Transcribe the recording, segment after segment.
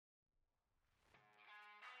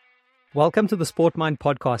Welcome to the Sport Mind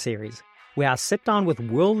podcast series, where I sit down with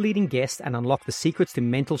world-leading guests and unlock the secrets to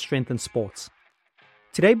mental strength in sports.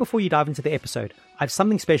 Today, before you dive into the episode, I have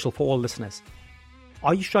something special for all listeners.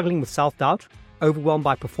 Are you struggling with self-doubt, overwhelmed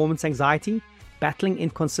by performance anxiety, battling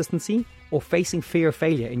inconsistency, or facing fear of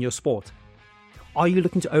failure in your sport? Are you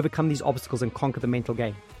looking to overcome these obstacles and conquer the mental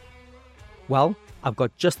game? Well, I've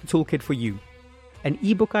got just the toolkit for you. An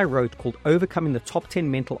ebook I wrote called Overcoming the Top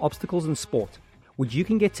 10 Mental Obstacles in Sport, which you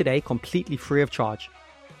can get today completely free of charge.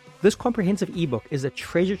 This comprehensive ebook is a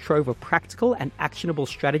treasure trove of practical and actionable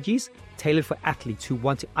strategies tailored for athletes who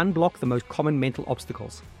want to unblock the most common mental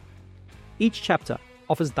obstacles. Each chapter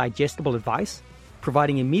offers digestible advice,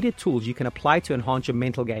 providing immediate tools you can apply to enhance your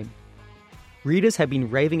mental game. Readers have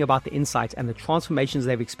been raving about the insights and the transformations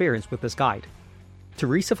they've experienced with this guide.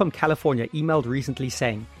 Teresa from California emailed recently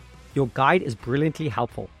saying, "Your guide is brilliantly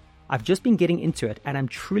helpful. I've just been getting into it and I'm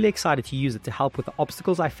truly excited to use it to help with the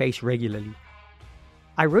obstacles I face regularly."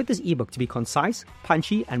 I wrote this ebook to be concise,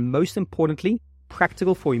 punchy, and most importantly,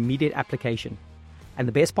 practical for immediate application. And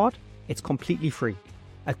the best part? It's completely free,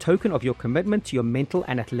 a token of your commitment to your mental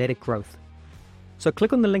and athletic growth. So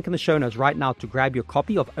click on the link in the show notes right now to grab your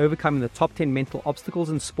copy of Overcoming the Top 10 Mental Obstacles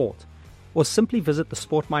in Sport, or simply visit the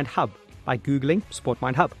Sport Mind Hub by Googling Sport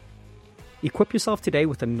Mind Hub. Equip yourself today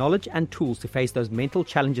with the knowledge and tools to face those mental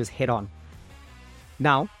challenges head on.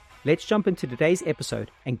 Now, let's jump into today's episode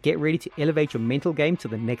and get ready to elevate your mental game to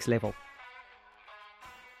the next level.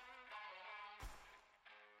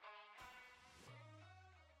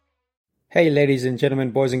 Hey ladies and gentlemen,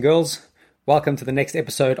 boys and girls, welcome to the next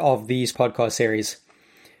episode of these podcast series.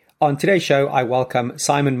 On today's show, I welcome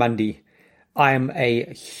Simon Mundie. I am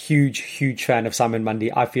a huge fan of Simon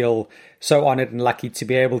Mundie. I feel so honored and lucky to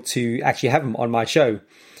be able to actually have him on my show.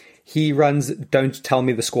 He runs Don't Tell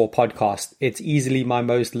Me the Score podcast. It's easily my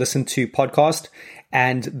most listened to podcast,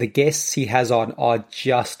 and the guests he has on are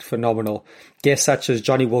just phenomenal. Guests such as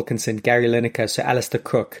Johnny Wilkinson, Gary Lineker, Sir Alistair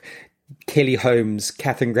Cook, Kelly Holmes,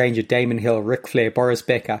 Catherine Granger, Damon Hill, Ric Flair, Boris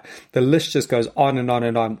Becker. The list just goes on and on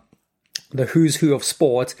and on. The who's who of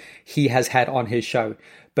sport he has had on his show.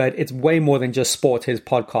 But it's way more than just sport, his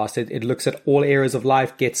podcast. It looks at all areas of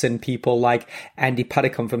life, gets in people like Andy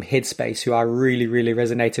Puddicombe from Headspace, who I really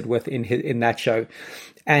resonated with in that show.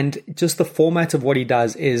 And just the format of what he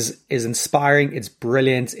does is inspiring, it's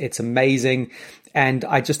brilliant, it's amazing. And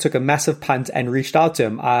I just took a massive punt and reached out to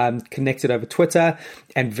him, connected over Twitter,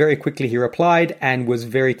 and very quickly he replied and was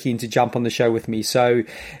very keen to jump on the show with me. So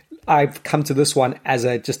I've come to this one as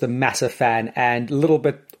just a massive fan and a little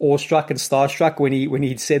bit awestruck and starstruck when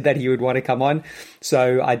he said that he would want to come on.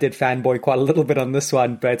 So I did fanboy quite a little bit on this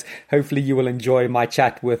one, but hopefully you will enjoy my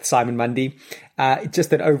chat with Simon Mundie.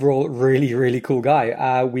 Just an overall really cool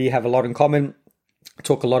guy. We have a lot in common.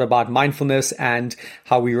 Talk a lot about mindfulness and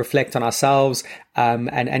how we reflect on ourselves,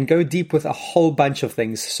 and go deep with a whole bunch of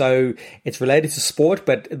things. So it's related to sport,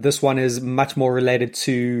 but this one is much more related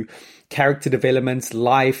to character development,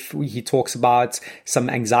 life. He talks about some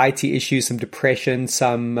anxiety issues, some depression,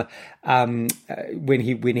 some when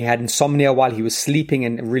he had insomnia while he was sleeping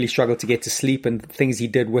and really struggled to get to sleep, and things he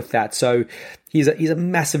did with that. So he's a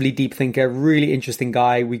massively deep thinker, really interesting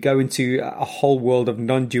guy. We go into a whole world of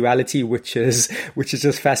non-duality, which is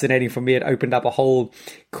just fascinating for me. It opened up a whole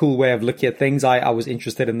cool way of looking at things. I was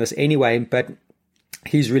interested in this anyway, but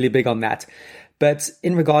he's really big on that. But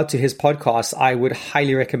in regard to his podcast, I would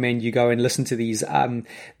highly recommend you go and listen to these.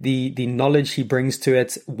 The knowledge he brings to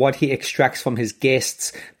it, what he extracts from his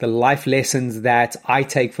guests, the life lessons that I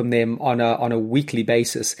take from them on a weekly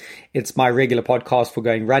basis. It's my regular podcast for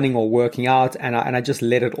going running or working out, and I just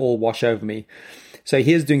let it all wash over me. So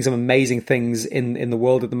he is doing some amazing things in the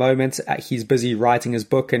world at the moment. He's busy writing his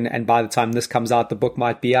book, and by the time this comes out, the book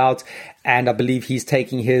might be out. And I believe he's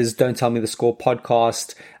taking his Don't Tell Me the Score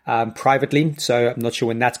podcast privately. So I'm not sure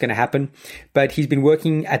when that's going to happen. But he's been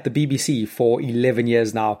working at the BBC for 11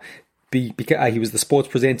 years now. He was the sports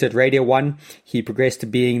presenter at Radio 1. He progressed to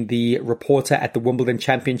being the reporter at the Wimbledon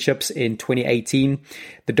Championships in 2018.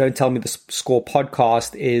 The Don't Tell Me the Score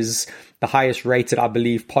podcast is the highest rated, I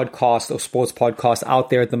believe, podcast or sports podcast out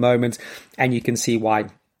there at the moment. And you can see why.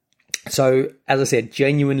 So, as I said,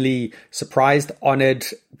 genuinely surprised, honored,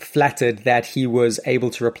 flattered that he was able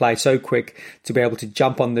to reply so quick to be able to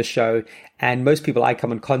jump on the show And most people I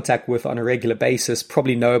come in contact with on a regular basis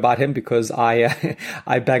probably know about him because I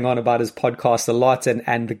I bang on about his podcast a lot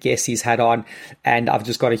and the guests he's had on. And I've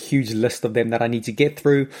just got a huge list of them that I need to get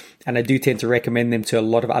through. And I do tend to recommend them to a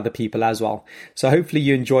lot of other people as well. So hopefully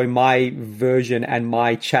you enjoy my version and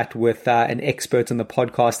my chat with an expert in the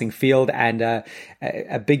podcasting field and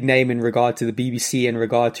a big name in regard to the BBC in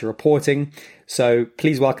regard to reporting. So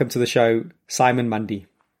please welcome to the show, Simon Mundie.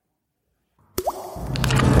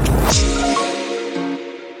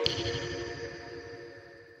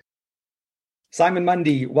 Simon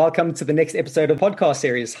Mundie, welcome to the next episode of the podcast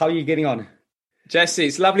series. How are you getting on? Jesse,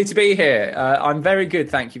 it's lovely to be here. I'm very good,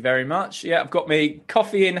 thank you very much. Yeah, I've got me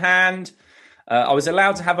coffee in hand. I was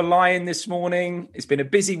allowed to have a lie-in this morning. It's been a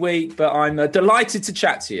busy week, but I'm delighted to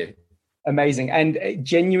chat to you. Amazing. And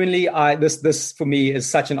genuinely, this for me is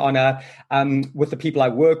such an honor with the people I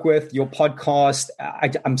work with, your podcast.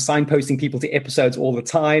 I'm signposting people to episodes all the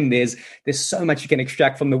time. There's so much you can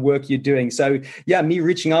extract from the work you're doing. So yeah, me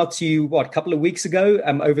reaching out to you, a couple of weeks ago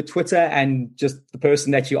over Twitter, and just the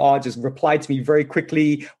person that you are just replied to me very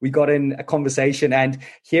quickly. We got in a conversation and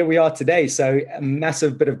here we are today. So a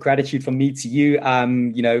massive bit of gratitude from me to you.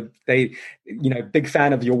 Big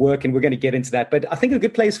fan of your work, and we're going to get into that. But I think a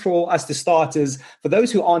good place for us to start is for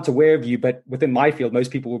those who aren't aware of you, but within my field,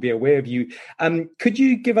 most people will be aware of you. Could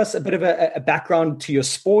you give us a bit of a background to your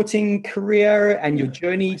sporting career and your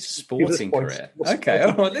journey? Sporting career. Okay.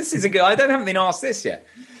 Oh, this is I haven't been asked this yet.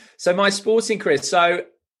 So my sporting career. So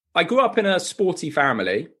I grew up in a sporty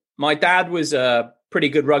family. My dad was a pretty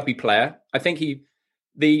good rugby player. I think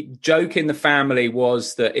the joke in the family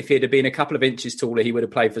was that if he'd have been a couple of inches taller, he would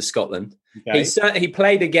have played for Scotland. Okay. He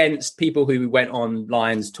played against people who went on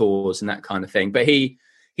Lions tours and that kind of thing. But he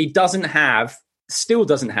still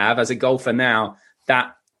doesn't have, as a golfer now,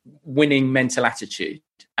 that winning mental attitude.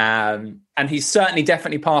 And he's certainly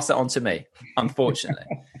definitely passed that on to me, unfortunately.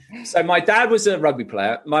 So my dad was a rugby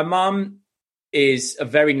player. My mum is a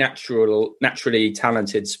very naturally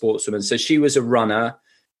talented sportswoman. So she was a runner.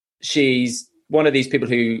 She's one of these people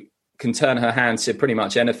who can turn her hand to pretty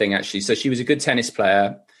much anything, actually. So she was a good tennis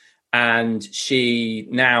player, and she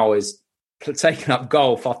now is taken up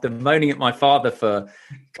golf after moaning at my father for a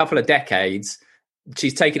couple of decades.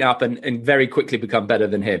 She's taken it up and very quickly become better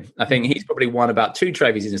than him. I think he's probably won about 2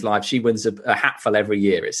 trophies in his life. She wins a hatful every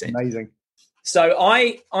year, it seems. Amazing. So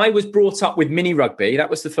I was brought up with mini rugby. That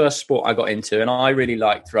was the first sport I got into, and I really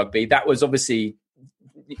liked rugby. That was obviously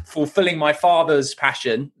fulfilling my father's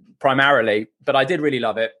passion primarily, but I did really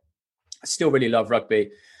love it. I still really love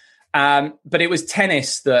rugby. But it was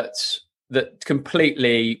tennis that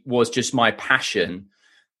completely was just my passion.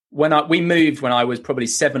 We moved when I was probably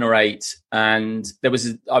 7 or 8, and I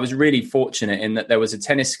was really fortunate in that there was a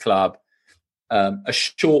tennis club a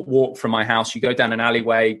short walk from my house. You go down an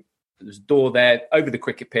alleyway, there's a door there, over the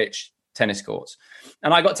cricket pitch, tennis courts.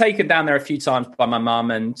 And I got taken down there a few times by my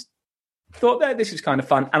mum and thought that this was kind of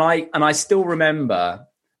fun. And I still remember,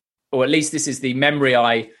 or at least this is the memory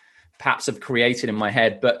I perhaps have created in my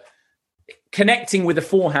head, but connecting with the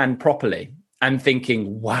forehand properly and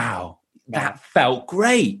thinking, wow, that felt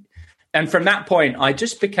great. And from that point, I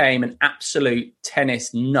just became an absolute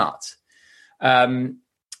tennis nut.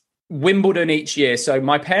 Wimbledon each year. So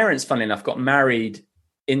my parents, funnily enough, got married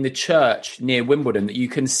in the church near Wimbledon that you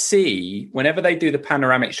can see whenever they do the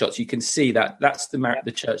panoramic shots, you can see that's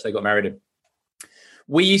the church they got married in.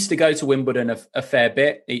 We used to go to Wimbledon a fair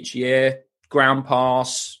bit each year, ground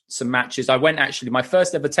pass, some matches. I went my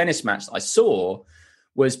first ever tennis match that I saw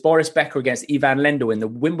was Boris Becker against Ivan Lendl in the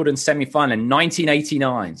Wimbledon semi-final in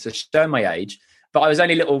 1989. So showing my age, but I was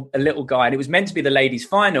only a little guy, and it was meant to be the ladies'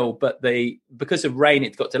 final, but because of rain,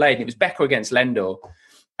 it got delayed. And it was Becker against Lendl,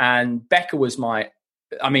 and Becker was my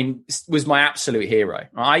absolute hero.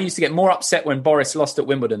 I used to get more upset when Boris lost at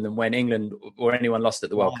Wimbledon than when England or anyone lost at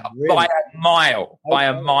the World Cup. Really? By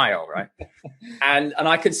a mile, right? and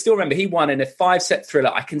I can still remember he won in a 5-set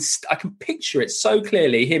thriller. I can picture it so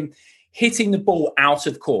clearly, him hitting the ball out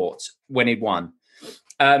of court when he'd won.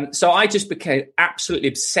 So I just became absolutely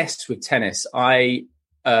obsessed with tennis.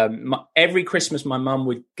 Every Christmas, my mum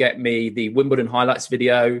would get me the Wimbledon highlights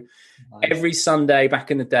video. Nice. Every Sunday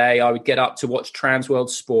back in the day, I would get up to watch Transworld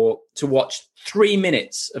Sport to watch 3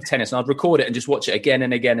 minutes of tennis, and I'd record it and just watch it again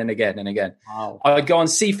and again and again and again. Wow. I'd go on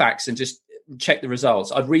CFAX and just check the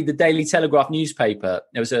results. I'd read the Daily Telegraph newspaper.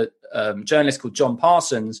 There was a journalist called John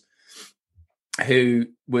Parsons who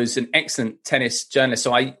was an excellent tennis journalist,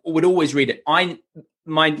 so I would always read it.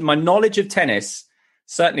 My knowledge of tennis,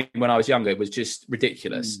 certainly when I was younger, was just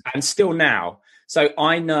ridiculous, and still now. So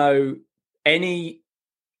I know any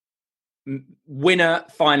winner,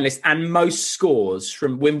 finalist, and most scores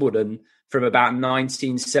from Wimbledon from about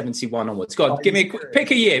 1971 onwards. God, give me pick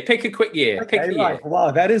a year. Pick a quick year. Okay, pick the right. year.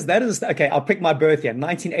 Wow, that is okay. I'll pick my birth year,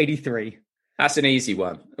 1983. That's an easy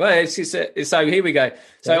one. Well, so here we go.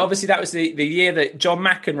 So obviously that was the year that John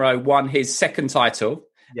McEnroe won his second title,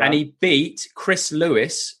 and he beat Chris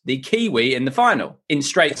Lewis, the Kiwi, in the final in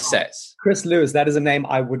straight sets. Chris Lewis, that is a name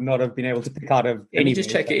I would not have been able to pick out of. Let me just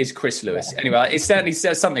check it is Chris Lewis. Anyway, it certainly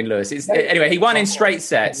says something Lewis. Anyway, he won in straight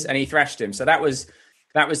sets and he thrashed him. So that was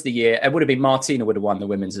the year. It would have been Martina would have won the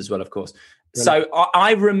women's as well, of course. Brilliant. So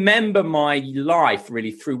I remember my life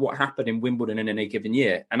really through what happened in Wimbledon in any given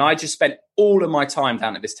year. And I just spent all of my time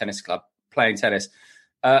down at this tennis club playing tennis.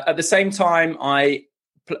 At the same time, I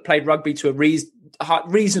played rugby to a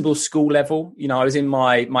reasonable school level. You know, I was in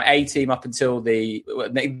my A team up until the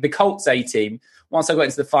Colts A team. Once I got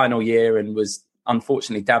into the final year and was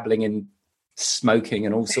unfortunately dabbling in smoking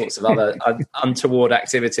and all sorts of other untoward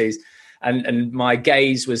activities. And my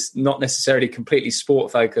gaze was not necessarily completely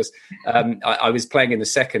sport focused. I was playing in the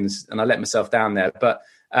seconds, and I let myself down there. But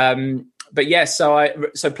yes,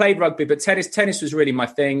 so played rugby, but tennis was really my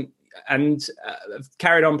thing, and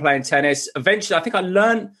carried on playing tennis. Eventually, I think I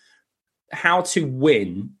learned how to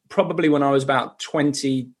win probably when I was about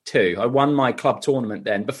 22. I won my club tournament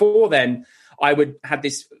then. Before then, I had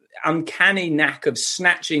this uncanny knack of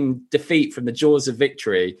snatching defeat from the jaws of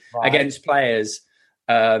victory against players.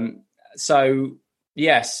 So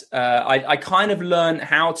yes, I kind of learned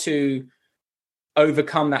how to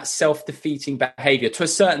overcome that self-defeating behavior to a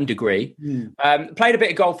certain degree. Played a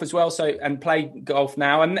bit of golf as well, and play golf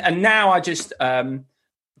now. And now I just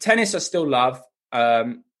tennis I still love.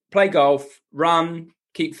 Play golf, run,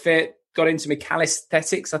 keep fit. Got into my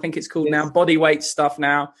calisthenics, I think it's called now, body weight stuff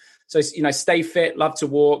now. So stay fit, love to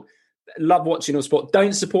walk, love watching all sport.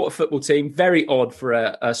 Don't support a football team. Very odd for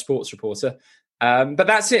a sports reporter. But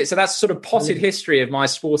that's it. So that's sort of potted history of my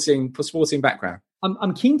sporting background.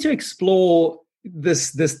 I'm keen to explore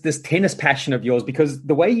this tennis passion of yours, because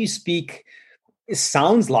the way you speak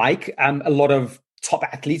sounds like a lot of top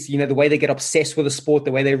athletes. You know, the way they get obsessed with the sport,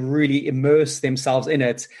 the way they really immerse themselves in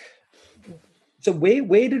it. So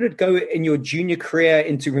where did it go in your junior career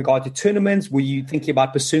into regard to tournaments? Were you thinking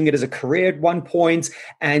about pursuing it as a career at one point?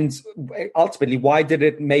 And ultimately, why did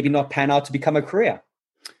it maybe not pan out to become a career?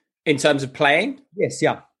 In terms of playing? Yes,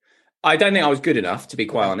 yeah. I don't think I was good enough, to be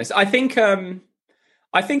quite honest. I think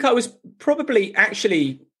I was probably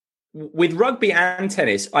actually, with rugby and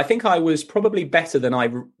tennis, I think I was probably better than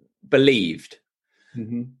I believed.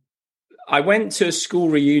 Mm-hmm. I went to a school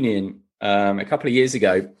reunion a couple of years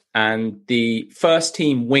ago, and the first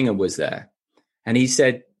team winger was there. And he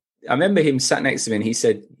said, I remember him sat next to me, and he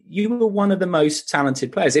said, "You were one of the most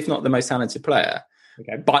talented players, if not the most talented player.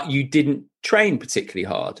 Okay. But you didn't train particularly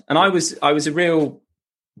hard." And I was a real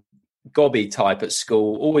gobby type at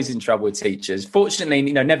school, always in trouble with teachers. Fortunately,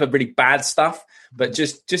 never really bad stuff, but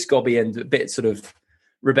just gobby and a bit sort of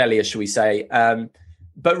rebellious, shall we say.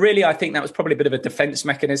 But really, I think that was probably a bit of a defense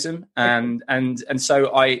mechanism. And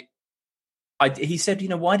so he said,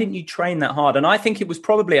 why didn't you train that hard? And I think it was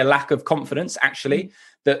probably a lack of confidence, actually,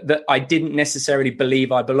 that I didn't necessarily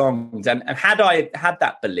believe I belonged. And had I had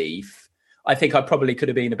that belief, I think I probably could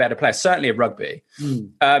have been a better player, certainly at rugby.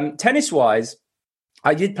 Tennis-wise,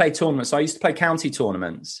 I did play tournaments. So I used to play county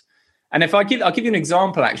tournaments. And I'll give you an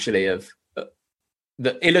example, actually, of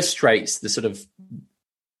that illustrates the sort of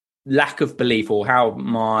lack of belief, or how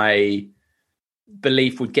my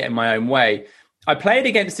belief would get in my own way. I played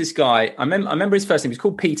against this guy. I remember his first name. He was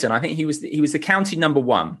called Peter, and I think he was the county number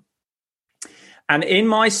one. And in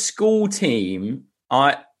my school team,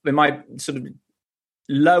 in my sort of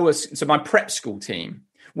my prep school team,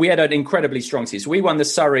 we had an incredibly strong team. So we won the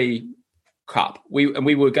Surrey Cup. We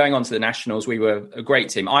were going on to the nationals. We were a great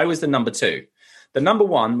team. I was the number two. The number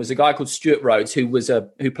one was a guy called Stuart Rhodes,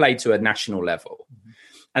 who played to a national level. Mm-hmm.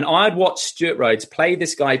 And I had watched Stuart Rhodes play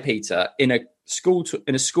this guy Peter in a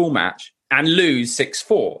school match and lose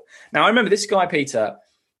 6-4. Now I remember this guy Peter.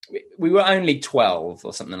 We were only 12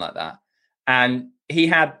 or something like that, and he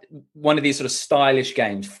had one of these sort of stylish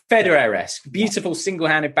games, Federer-esque, beautiful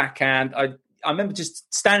single-handed backhand. I remember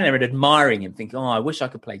just standing there and admiring him, thinking, "Oh, I wish I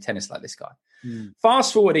could play tennis like this guy."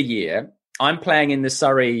 Fast forward a year, I'm playing in the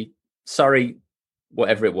Surrey,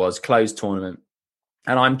 whatever it was, closed tournament,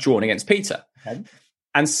 and I'm drawn against Peter. Okay.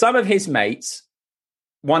 And some of his mates,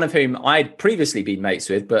 one of whom I'd previously been mates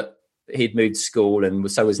with, but he'd moved school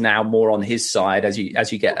and so was now more on his side, as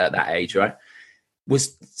you get at that age, right?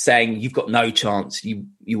 Was saying, "You've got no chance, you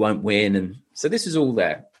won't win." And so this is all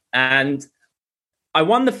there. And I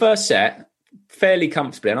won the first set fairly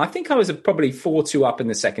comfortably. And I think I was probably 4-2 up in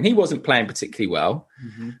the second. He wasn't playing particularly well,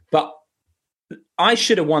 but I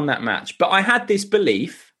should have won that match, but I had this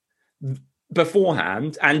belief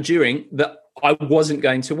beforehand and during that I wasn't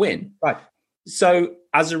going to win. Right. So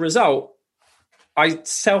as a result, I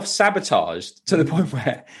self-sabotaged to the point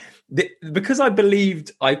where because I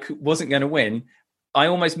believed I wasn't going to win,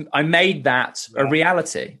 I made that a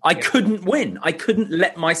reality. I couldn't win. I couldn't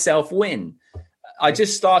let myself win. I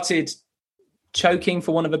just started choking,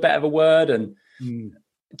 for want of a better word, and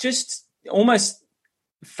just almost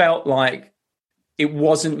felt like it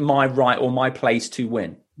wasn't my right or my place to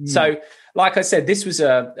win. So, like I said, this was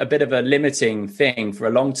a bit of a limiting thing for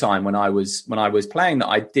a long time when I was playing, that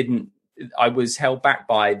I was held back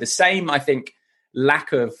by the same, I think,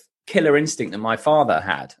 lack of killer instinct that my father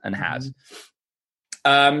had and has.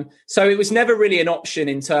 So it was never really an option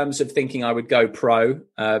in terms of thinking I would go pro.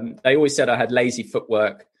 They always said I had lazy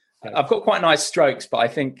footwork. I've got quite nice strokes, but I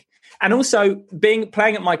think, and also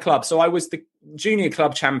playing at my club. So I was the junior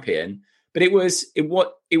club champion, but it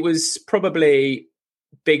was probably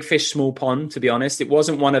big fish, small pond, to be honest. It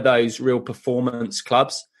wasn't one of those real performance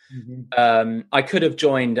clubs. I could have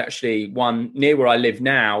joined actually one near where I live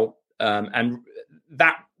now, and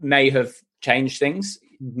that may have changed things,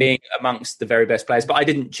 being amongst the very best players, but I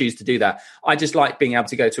didn't choose to do that. I just liked being able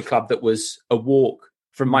to go to a club that was a walk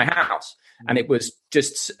from my house, and it was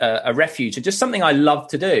just a refuge and just something I loved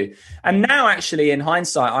to do. And now, actually, in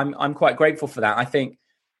hindsight, I'm quite grateful for that. I think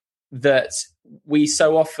that we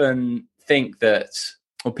so often think that,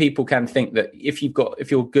 or people can think that if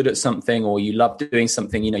you're good at something or you love doing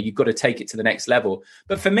something, you've got to take it to the next level.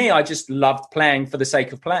 But for me, I just loved playing for the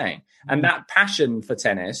sake of playing. And that passion for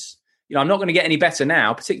tennis, I'm not going to get any better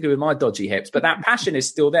now, particularly with my dodgy hips, but that passion is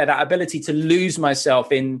still there. That ability to lose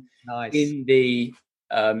myself in the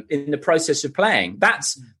process of playing.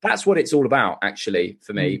 That's what it's all about, actually,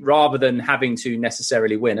 for me, rather than having to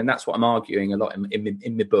necessarily win. And that's what I'm arguing a lot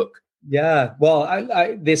in the book. Yeah,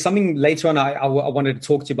 well, there's something later on I wanted to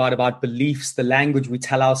talk to you about beliefs, the language we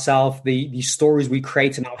tell ourselves, the stories we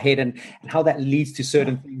create in our head, and how that leads to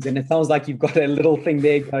certain things. And it sounds like you've got a little thing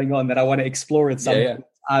there going on that I want to explore at some point.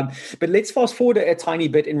 But let's fast forward a tiny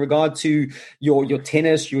bit in regard to your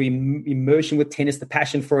tennis, your immersion with tennis, the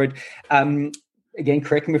passion for it. Again,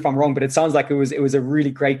 correct me if I'm wrong, but it sounds like it was a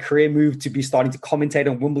really great career move to be starting to commentate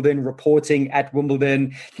on Wimbledon, reporting at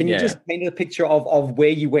Wimbledon. Can you just paint a picture of where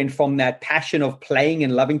you went from that passion of playing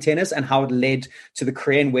and loving tennis and how it led to the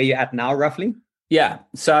career and where you're at now, roughly? Yeah.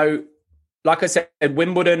 So, like I said,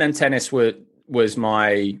 Wimbledon and tennis was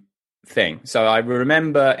my thing. So I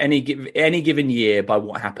remember any given year by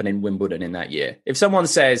what happened in Wimbledon in that year. If someone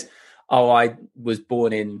says, I was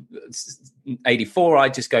born in 84, I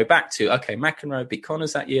just go back to, okay, McEnroe beat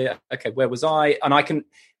Connors that year. Okay, where was I? And I can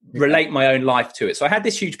relate my own life to it. So I had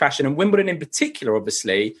this huge passion, and Wimbledon in particular,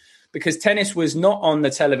 obviously, because tennis was not on the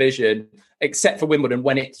television except for Wimbledon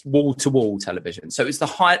when it's wall-to-wall television. So it's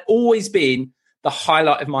always been the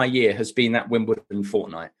highlight of my year has been that Wimbledon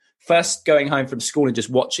fortnight. First going home from school and just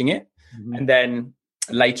watching it, and then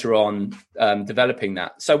later on developing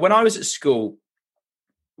that. So when I was at school,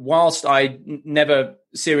 whilst I never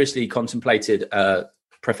seriously contemplated a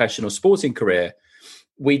professional sporting career,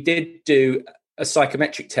 we did do a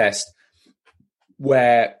psychometric test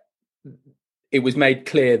where it was made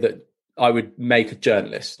clear that I would make a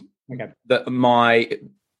journalist. Okay. That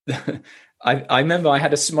I remember I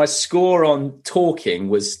had my score on talking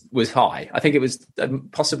was high. I think it was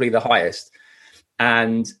possibly the highest,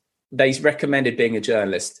 and they recommended being a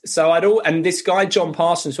journalist. So and this guy John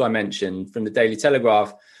Parsons, who I mentioned from the Daily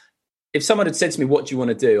Telegraph, if someone had said to me, "What do you want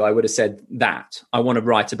to do?" I would have said that I want to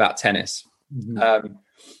write about tennis.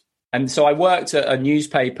 And so I worked at a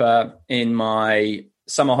newspaper in my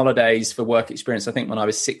summer holidays for work experience. I think when I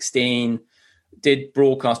was 16, did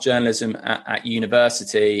broadcast journalism at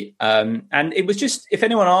university. And it was just, if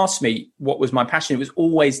anyone asked me what was my passion, it was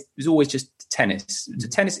always just tennis.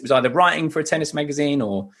 Tennis. It was either writing for a tennis magazine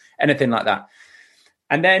or anything like that.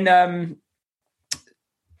 And then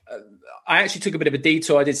I actually took a bit of a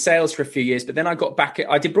detour. I did sales for a few years, but then I got back.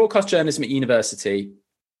 I did broadcast journalism at university,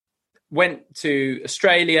 went to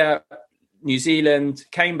Australia, New Zealand,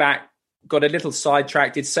 came back, got a little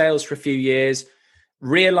sidetracked, did sales for a few years,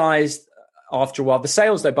 realized after a while, the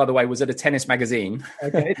sales, though, by the way, was at a tennis magazine.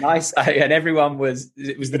 Okay, nice. And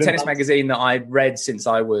it was the tennis magazine that I'd read since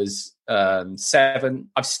I was 7.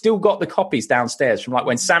 I've still got the copies downstairs from like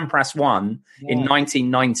when Sampras won in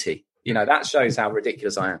 1990. That shows how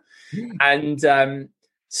ridiculous I am. And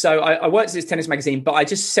so I worked at this tennis magazine, but I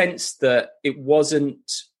just sensed that it wasn't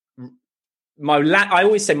I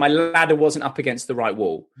always say my ladder wasn't up against the right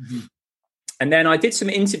wall. And then I did some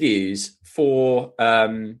interviews for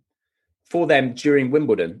them during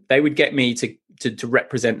Wimbledon. They would get me to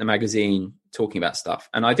represent the magazine talking about stuff.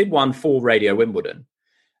 And I did one for Radio Wimbledon.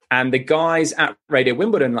 And the guys at Radio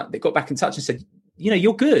Wimbledon, like, they got back in touch and said,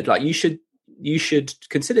 you're good. Like, you should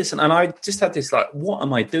consider this. And I just had this, like, what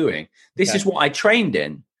am I doing? This is what I trained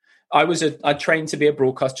in. I trained to be a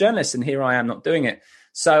broadcast journalist, and here I am not doing it.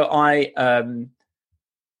 So I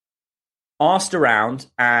asked around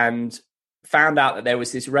and found out that there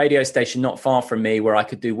was this radio station not far from me where I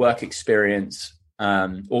could do work experience,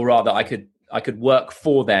 or rather I could work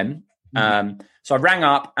for them. So I rang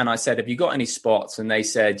up and I said, have you got any spots? And they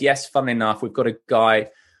said, yes, funnily enough, we've got a guy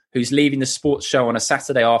who's leaving the sports show on a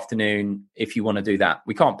Saturday afternoon. If you want to do that,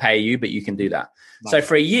 we can't pay you, but you can do that. Nice. So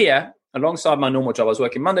for a year, alongside my normal job, I was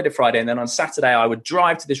working Monday to Friday. And then on Saturday, I would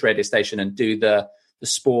drive to this radio station and do the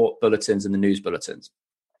sport bulletins and the news bulletins.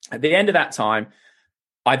 At the end of that time,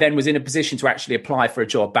 I then was in a position to actually apply for a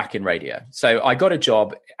job back in radio. So I got a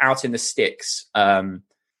job out in the sticks,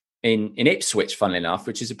 in Ipswich, funnily enough,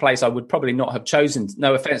 which is a place I would probably not have chosen.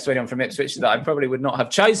 No offense to anyone from Ipswich, that I probably would not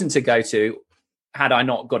have chosen to go to had I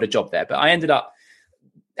not got a job there. But I ended up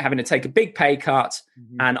having to take a big pay cut.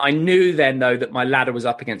 And I knew then, though, that my ladder was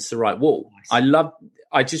up against the right wall. Nice.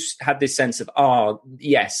 I just had this sense of,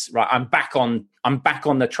 yes, right, I'm back on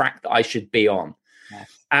the track that I should be on.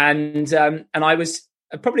 Nice. And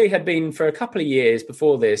I probably had been for a couple of years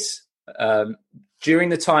before this, during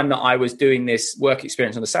the time that I was doing this work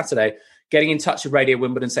experience on a Saturday, getting in touch with Radio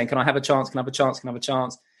Wimbledon saying, can I have a chance? Can I have a chance? Can I have a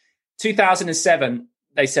chance? 2007,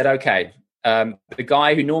 they said, okay, the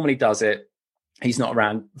guy who normally does it, he's not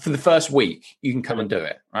around for the first week. You can come and do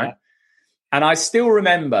it. Right. Yeah. And I still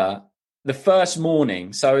remember the first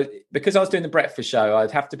morning. So because I was doing the breakfast show,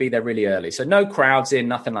 I'd have to be there really early. So no crowds in,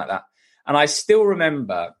 nothing like that. And I still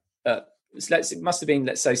remember, it must have been,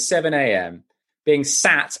 let's say 7 a.m. being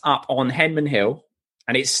sat up on Henman Hill.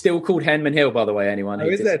 And it's still called Henman Hill, by the way, anyone. Oh,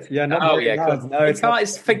 is it? Yeah. No, it's not.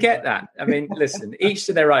 Forget that. I mean, listen, each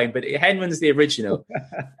to their own, but Henman's the original.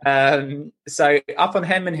 So up on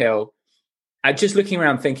Henman Hill, and just looking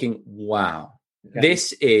around thinking, wow,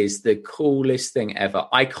 this is the coolest thing ever.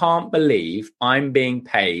 I can't believe I'm being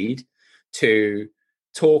paid to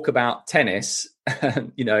talk about tennis,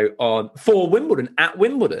 for Wimbledon, at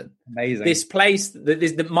Wimbledon. Amazing. This place,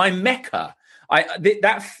 my Mecca.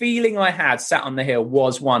 That feeling I had sat on the hill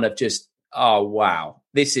was one of just, oh, wow,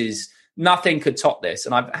 this is, nothing could top this.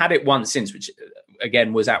 And I've had it once since, which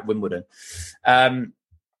again was at Wimbledon.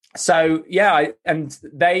 So yeah, and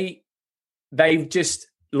they just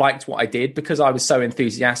liked what I did because I was so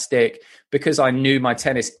enthusiastic, because I knew my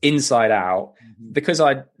tennis inside out, because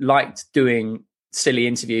I liked doing silly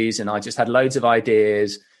interviews and I just had loads of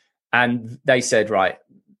ideas. And they said, right,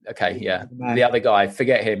 okay, yeah, the other guy,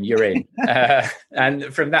 forget him, you're in.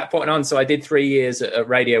 And from that point on, so I did 3 years at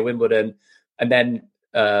Radio Wimbledon, and then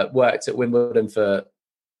worked at Wimbledon for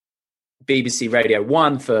BBC Radio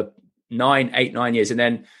 1 for 9 years. And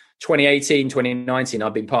then 2018, 2019,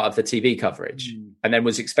 I've been part of the TV coverage, and then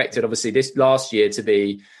was expected, obviously, this last year to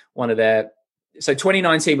be one of their... So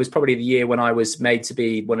 2019 was probably the year when I was made to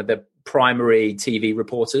be one of the primary TV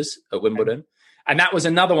reporters at Wimbledon. And that was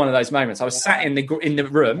another one of those moments. I was sat in the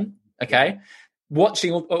room,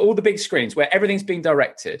 watching all the big screens where everything's being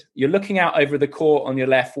directed. You're looking out over the court on your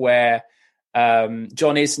left where John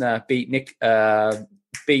Isner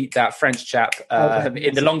beat that French chap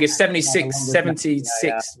in the longest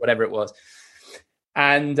 76, whatever it was.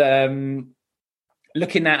 And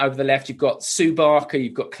looking out over the left, you've got Sue Barker,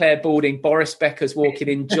 you've got Claire Balding, Boris Becker's walking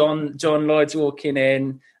in, John Lloyd's walking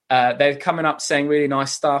in. They're coming up saying really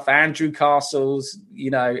nice stuff. Andrew Castles,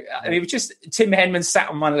 and it was just Tim Henman sat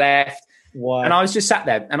on my left. Wow. And I was just sat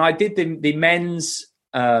there, and I did the men's,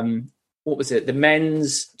 the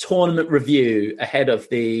men's tournament review ahead of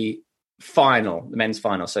the men's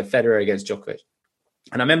final. So Federer against Djokovic.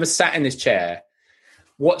 And I remember sat in this chair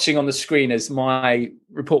watching on the screen as my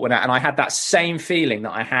report went out. And I had that same feeling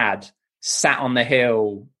that I had sat on the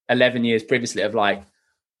hill 11 years previously of like,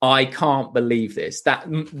 I can't believe this. That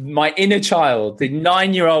my inner child, the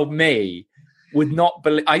 9-year-old me, would not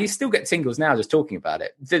believe. I still get tingles now just talking about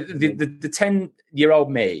it. The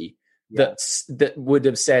 10-year-old me that would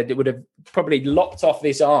have said, it would have probably lopped off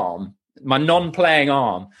this arm, my non-playing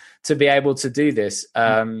arm, to be able to do this.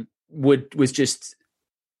 Was just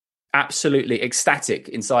absolutely ecstatic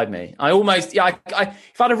inside me. I almost, if I'd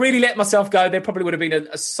have really let myself go, there probably would have been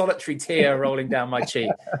a solitary tear rolling down my cheek.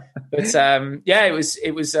 But it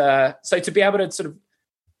was. So to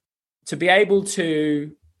be able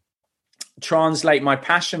to translate my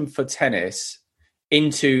passion for tennis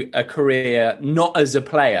into a career, not as a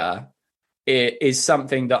player, is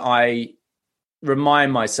something that I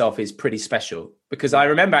remind myself is pretty special. Because I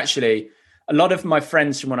remember actually a lot of my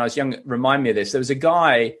friends from when I was young remind me of this. There was a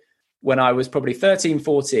guy when I was probably 13,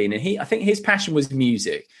 14, and I think his passion was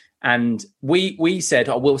music. And we said,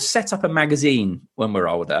 oh, we'll set up a magazine when we're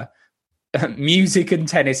older. Music and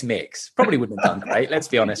tennis mix. Probably wouldn't have done great, let's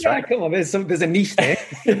be honest, right? Come on, there's a niche there.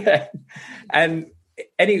 Yeah. And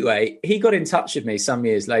anyway, he got in touch with me some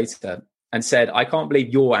years later and said, I can't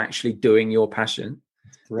believe you're actually doing your passion.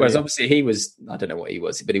 Whereas obviously he was, I don't know what he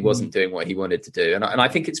was, but he wasn't doing what he wanted to do. And I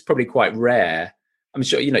think it's probably quite rare. I'm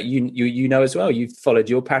sure, you know as well, you've followed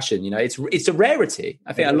your passion. It's a rarity.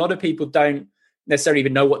 I think a lot of people don't necessarily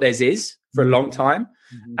even know what theirs is for a long time.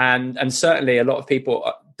 And certainly a lot of people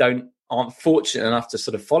aren't fortunate enough to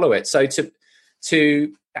sort of follow it. So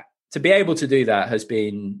to be able to do that has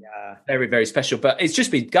been very, very special. But it's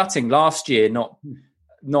just been gutting last year not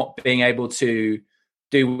being able to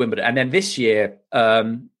do Wimbledon. And then this year,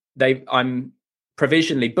 I'm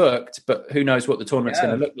provisionally booked, but who knows what the tournament's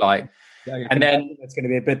going to look like. Yeah, and then it's going to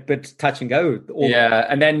be a bit touch and go.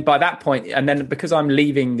 And then by that point, and then because I'm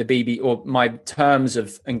leaving the BBC, or my terms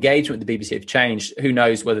of engagement with the BBC have changed, who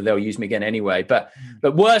knows whether they'll use me again anyway. But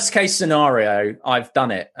worst case scenario, I've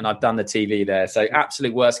done it, and I've done the TV there. So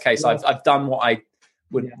absolute worst case, I've done what I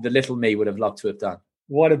would, the little me would have loved to have done.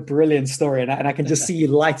 What a brilliant story. And I can just see you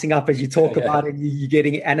lighting up as you talk about it. You're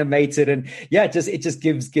getting animated. And it just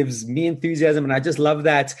gives me enthusiasm. And I just love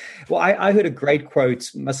that. Well, I heard a great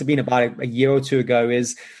quote, must have been about a year or two ago,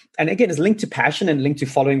 and again, it's linked to passion and linked to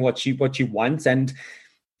following what you want. And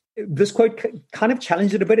this quote kind of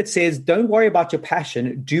challenged it a bit. It says, don't worry about your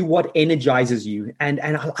passion, do what energizes you. And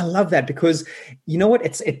I love that, because you know what,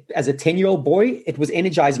 as a 10-year-old boy, it was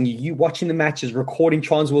energizing you watching the matches, recording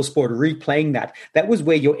Transworld Sport, replaying that was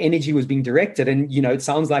where your energy was being directed. And it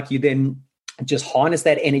sounds like you then just harnessed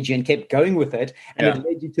that energy and kept going with it, and it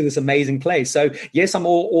led you to this amazing place. So yes, I'm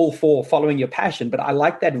all for following your passion, but I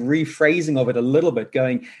like that rephrasing of it a little bit,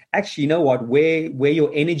 going, actually, you know what, where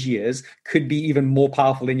your energy is could be even more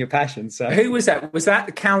powerful than your passion. So who was that? Was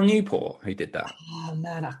that Cal Newport who did that? Oh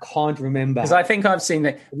man, I can't remember. Because I think I've seen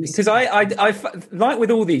that, because I like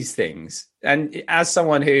with all these things, and as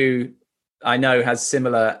someone who I know has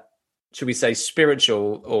similar, should we say,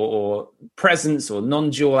 spiritual or presence or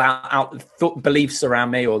non-dual out thought beliefs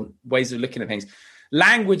around me, or ways of looking at things.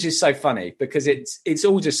 Language is so funny because it's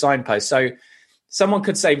all just signposts. So someone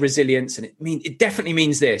could say resilience and it definitely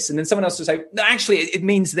means this. And then someone else would say, no, actually it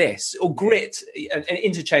means this, or grit, and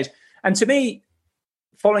interchange. And to me,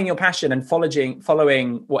 following your passion and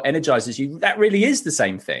following what energizes you, that really is the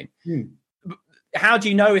same thing. How do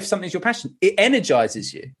you know if something's your passion? It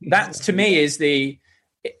energizes you. That to me is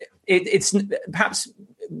it's perhaps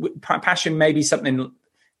passion may be something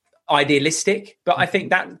idealistic, but I think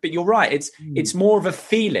but you're right. It's more of a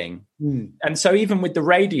feeling. And so even with the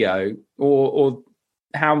radio or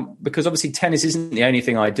how, because obviously tennis isn't the only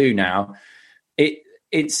thing I do now,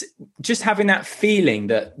 it's just having that feeling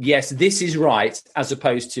that, yes, this is right, as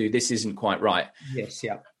opposed to this isn't quite right. Yes.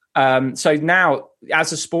 Yeah. So now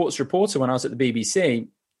as a sports reporter, when I was at the BBC,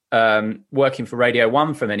 working for Radio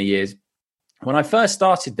 1 for many years, when I first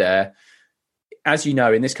started there, as you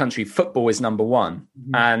know, in this country, football is number one.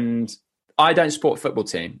 And I don't support a football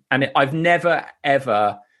team. And I've never,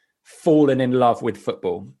 ever fallen in love with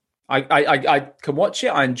football. I can watch it.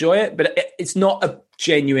 I enjoy it. But it's not a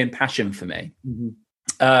genuine passion for me.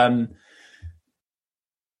 And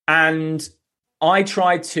I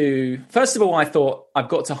tried to... First of all, I thought I've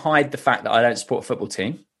got to hide the fact that I don't support a football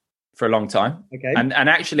team for a long time. Okay. And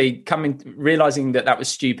actually realizing that was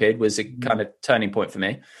stupid was a kind of turning point for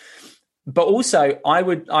me. But also I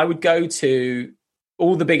would go to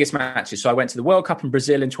all the biggest matches. So I went to the World Cup in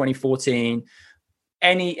Brazil in 2014.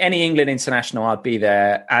 Any England international, I'd be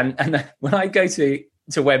there. And when I go to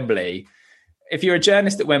Wembley, if you're a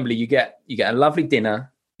journalist at Wembley, you get a lovely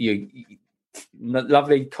dinner,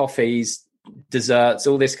 lovely coffees, desserts,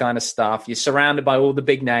 all this kind of stuff. You're surrounded by all the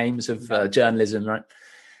big names of journalism, right?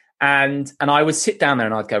 And I would sit down there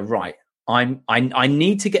and I'd go, right, I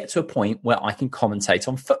need to get to a point where I can commentate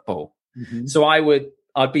on football. So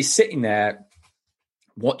I'd be sitting there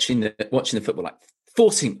watching the football, like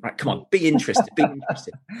forcing, right, come on, be interested.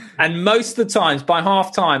 And most of the times, by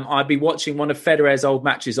half time, I'd be watching one of Federer's old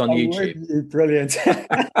matches on YouTube. Brilliant.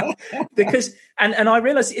 Because and I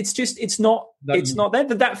realized it's not there.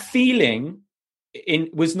 That feeling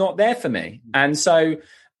was not there for me. And so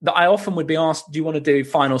that I often would be asked, do you want to do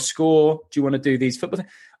final score? Do you want to do these football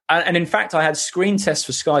things? And in fact, I had screen tests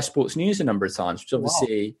for Sky Sports News a number of times, which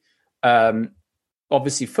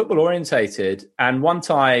obviously football orientated. And one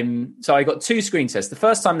time, so I got 2 screen tests. The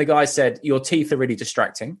first time the guy said, your teeth are really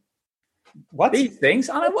distracting. What? These things?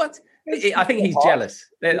 I don't know what. I think he's jealous.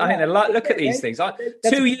 I think they're like, look at these things.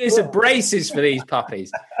 2 years of braces for these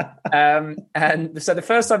puppies. And so the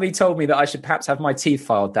first time he told me that I should perhaps have my teeth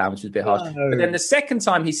filed down, which was a bit harsh. But then the second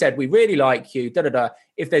time he said, we really like you,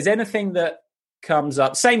 If there's anything that comes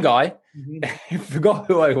up, same guy, forgot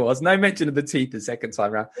who I was, no mention of the teeth the second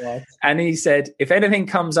time around. Right. And he said, if anything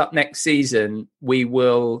comes up next season, we'd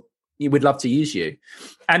love to use you.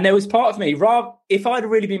 And there was part of me, if I'd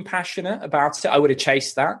really been passionate about it, I would have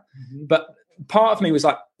chased that. But part of me was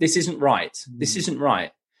like, this isn't right. This isn't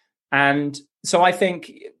right. And so I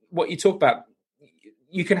think what you talk about,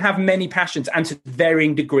 you can have many passions and to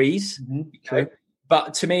varying degrees. Okay?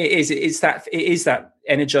 But to me, it is that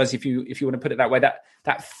energized, if you want to put it that way,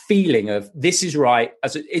 that feeling of this is right.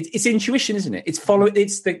 It's intuition, isn't it? It's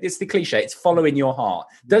the cliche. It's following your heart.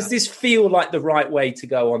 Does this feel like the right way to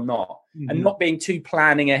go or not? And not being too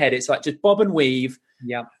planning ahead. It's like just bob and weave.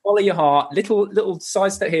 Yeah. Follow your heart. Little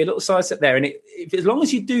sidestep here, little sidestep there. And as long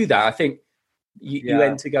as you do that, I think you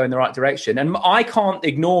end to go in the right direction. And I can't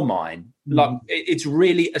ignore mine. Like it's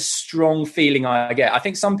really a strong feeling I get. I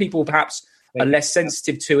think some people perhaps are less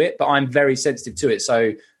sensitive to it, but I'm very sensitive to it.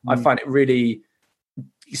 So I find it really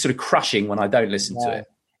sort of crushing when I don't listen to it.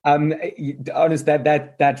 Honest,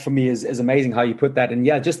 that for me is amazing how you put that. And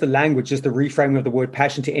just the language, just the reframing of the word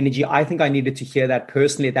passion to energy. I think I needed to hear that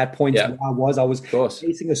personally at that point. Where I was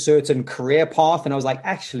facing a certain career path, and I was like,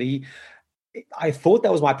 actually, I thought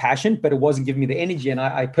that was my passion, but it wasn't giving me the energy, and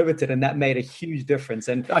I pivoted, and that made a huge difference.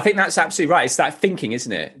 And I think that's absolutely right. It's that thinking,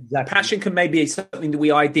 isn't it? Exactly. Passion can maybe be something that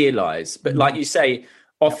we idealize, but like you say,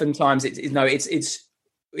 oftentimes it's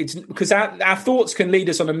because our thoughts can lead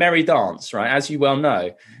us on a merry dance, right? As you well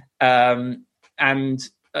know, and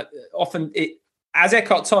often as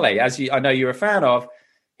Eckhart Tolle, I know you're a fan of,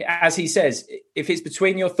 as he says, if it's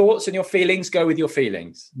between your thoughts and your feelings, go with your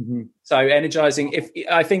feelings. So energizing.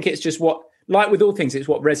 I think it's just like with all things, it's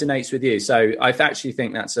what resonates with you. So I actually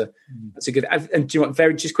think that's a good. And do you want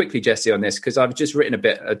just quickly, Jesse, on this, because I've just written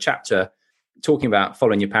a chapter talking about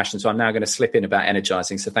following your passion. So I'm now going to slip in about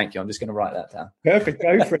energizing. So thank you. I'm just going to write that down. Perfect.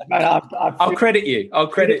 Go for it, man. I'll credit you. I'll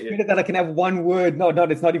credit you. That I can have one word. No,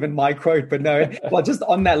 it's not even my quote, but no. Well, just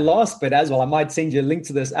on that last bit as well, I might send you a link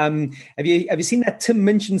to this. Have you seen that Tim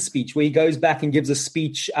Minchin speech where he goes back and gives a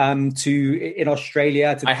speech in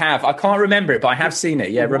Australia? I have. I can't remember it, but I have seen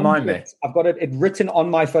it. Yeah, remind me. I've got it written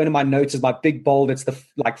on my phone in my notes as my big bold. It's the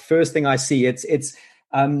first thing I see. It's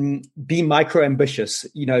be micro ambitious.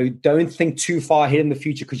 Don't think too far ahead in the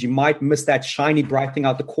future, because you might miss that shiny bright thing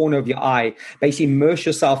out the corner of your eye. Basically immerse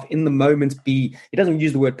yourself in the moment. He doesn't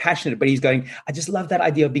use the word passionate, but he's going, I just love that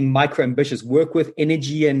idea of being micro ambitious. Work with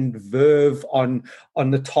energy and verve on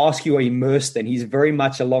the task you are immersed in. He's very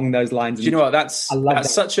much along those lines. Do you know what? That's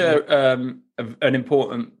such an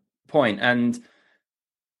important point. And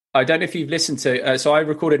I don't know if you've listened to. So I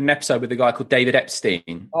recorded an episode with a guy called David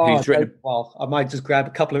Epstein, who's written. Well, I might just grab a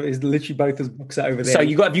couple of. It's literally both his books are over there. So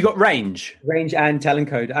have you got Range and Talent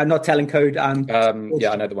Code? Not Talent Code. I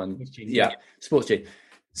know the one. Sports Gene.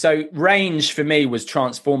 So Range for me was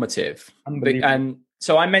transformative, and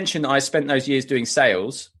so I mentioned that I spent those years doing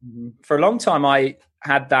sales. For a long time, I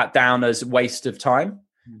had that down as a waste of time,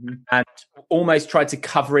 and almost tried to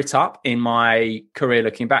cover it up in my career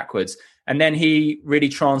looking backwards. And then he really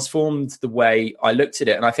transformed the way I looked at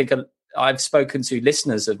it. And I think I've spoken to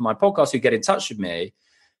listeners of my podcast who get in touch with me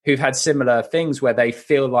who've had similar things where they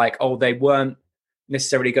feel like, they weren't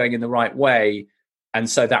necessarily going in the right way. And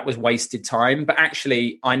so that was wasted time. But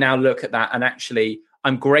actually, I now look at that and actually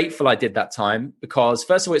I'm grateful I did that time, because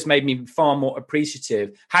first of all, it's made me far more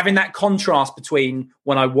appreciative. Having that contrast between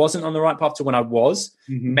when I wasn't on the right path to when I was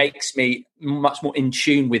makes me much more in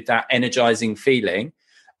tune with that energizing feeling.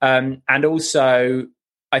 And also,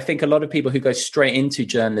 I think a lot of people who go straight into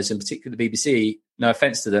journalism, particularly the BBC, no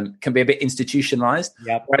offense to them, can be a bit institutionalized.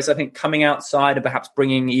 Yep. Whereas I think coming outside and perhaps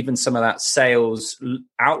bringing even some of that sales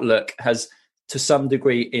outlook has to some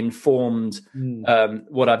degree informed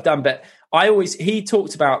what I've done. But he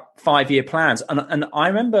talked about 5-year plans. And I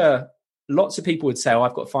remember lots of people would say,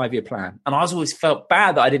 I've got a 5-year plan. And I always felt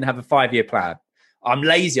bad that I didn't have a 5-year plan. I'm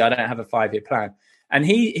lazy. I don't have a 5-year plan. And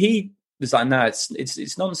he was like, no,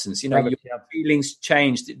 it's nonsense. Your feelings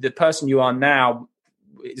changed. The person you are now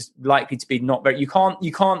is likely to be not very. You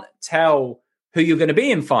can't tell who you're going to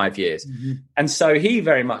be in 5 years. And so he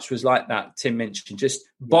very much was like that. Tim mentioned just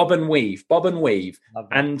bob and weave.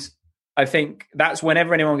 And I think that's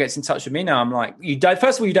whenever anyone gets in touch with me now, I'm like,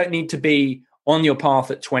 first of all, you don't need to be on your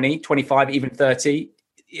path at 20, 25, even 30.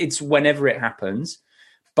 It's whenever it happens.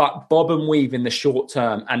 But bob and weave in the short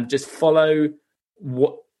term and just follow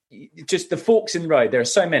just the forks in the road. There are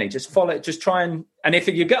so many. Just follow it. Just try and if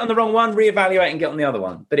you get on the wrong one, reevaluate and get on the other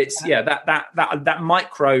one. But it's that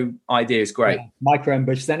micro idea is great. Yeah, micro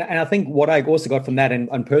ambitions, and I think what I also got from that and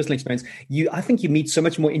on personal experience, I think you meet so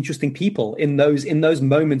much more interesting people in those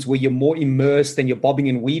moments where you're more immersed and you're bobbing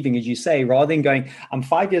and weaving, as you say, rather than going, I'm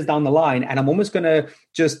 5 years down the line and I'm almost going to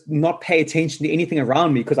just not pay attention to anything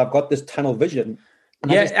around me because I've got this tunnel vision.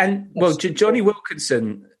 Johnny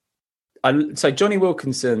Wilkinson. So Johnny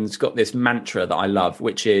Wilkinson's got this mantra that I love,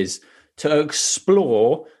 which is to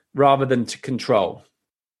explore rather than to control.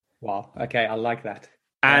 Wow. Okay. I like that.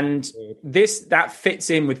 And that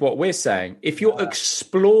fits in with what we're saying. If you're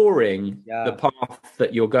exploring the path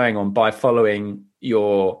that you're going on by following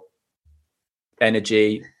your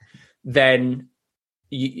energy, then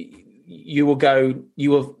you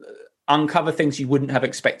will uncover things you wouldn't have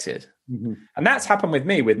expected. Mm-hmm. And that's happened with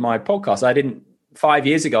me with my podcast. 5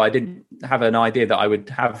 years ago, I didn't have an idea that I would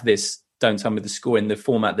have this Don't Tell Me the Score in the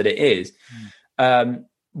format that it is.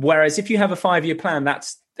 Whereas if you have a 5-year plan,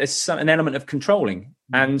 there's an element of controlling.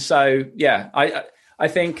 And so, I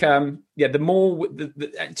think, the more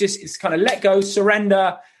just it's kind of let go,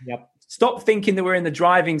 surrender, stop thinking that we're in the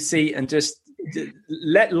driving seat and just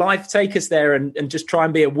let life take us there and just try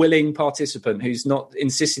and be a willing participant who's not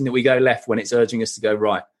insisting that we go left when it's urging us to go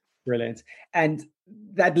right. Brilliant. And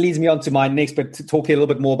that leads me on to my next, but to talk a little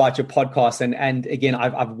bit more about your podcast. And again,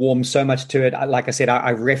 I've warmed so much to it. Like I said,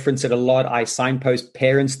 I reference it a lot. I signpost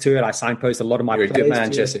parents to it. I signpost a lot of my You're a good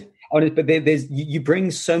man, Jesse. But you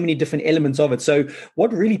bring so many different elements of it. So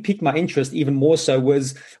what really piqued my interest even more so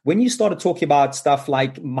was when you started talking about stuff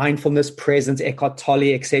like mindfulness, presence, Eckhart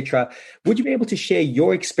Tolle, etc. Would you be able to share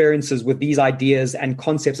your experiences with these ideas and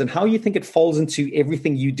concepts and how you think it falls into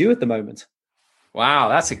everything you do at the moment? Wow,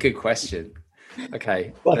 that's a good question.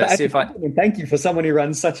 Okay. Well, thank you for someone who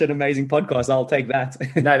runs such an amazing podcast. I'll take that.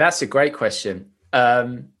 No, that's a great question.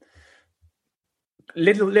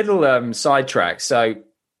 Little sidetrack. So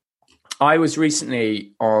I was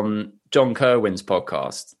recently on John Kerwin's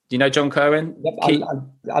podcast. Do you know John Kerwin? Yep,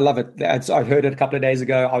 I love it. I heard it a couple of days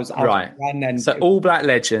ago. I was right. So All Black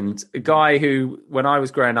legend, a guy who, when I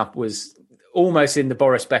was growing up, was almost in the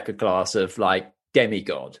Boris Becker class of like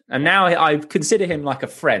demigod. And now I consider him like a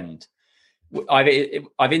friend.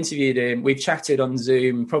 I've interviewed him. We've chatted on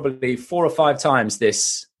Zoom probably 4 or 5 times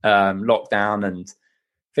this lockdown. And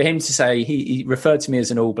for him to say he referred to me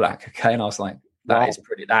as an All Black, okay, and I was like, that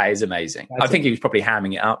is amazing. I think he was probably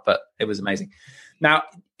hamming it up, but it was amazing. Now,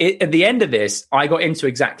 at the end of this, I got into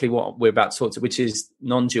exactly what we're about to talk to, which is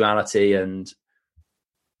non-duality and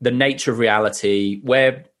the nature of reality,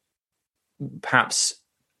 where perhaps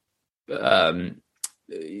the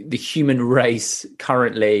human race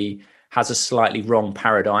currently has a slightly wrong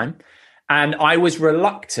paradigm. And I was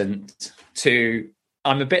reluctant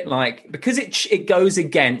I'm a bit like, because it goes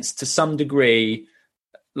against, to some degree,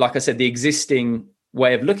 like I said, the existing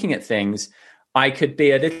way of looking at things, I could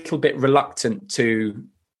be a little bit reluctant to,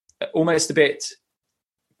 almost a bit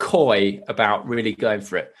coy about really going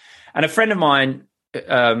for it. And a friend of mine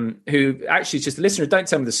who actually is just a listener, Don't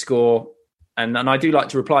Tell Me the Score, and I do like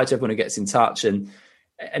to reply to everyone who gets in touch, and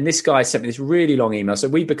this guy sent me this really long email. So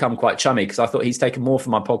we've become quite chummy because I thought he's taken more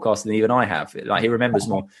from my podcast than even I have. Like, he remembers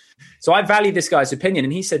more. So I value this guy's opinion.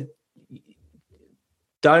 And he said,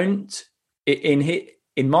 in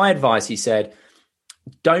my advice, he said,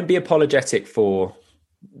 don't be apologetic for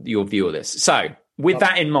your view of this. So with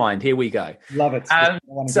that in mind, here we go. Love it.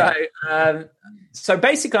 So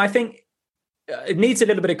basically, I think it needs a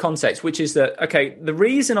little bit of context, which is that, okay, the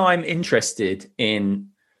reason I'm interested in,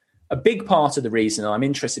 a big part of the reason I'm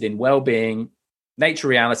interested in well-being, nature,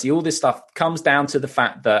 reality, all this stuff comes down to the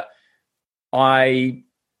fact that I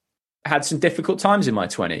had some difficult times in my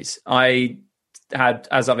 20s. I had,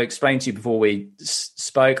 as I've explained to you before we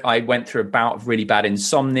spoke, I went through a bout of really bad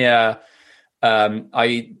insomnia.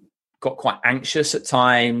 I got quite anxious at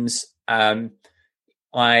times.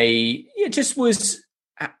 Just was,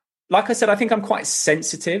 like I said, I think I'm quite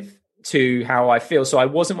sensitive to how I feel. So I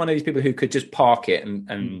wasn't one of these people who could just park it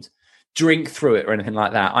and drink through it or anything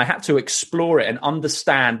like that. I had to explore it and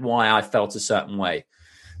understand why I felt a certain way.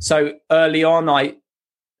 So early on, I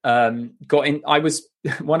got in. I was,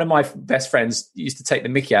 one of my best friends used to take the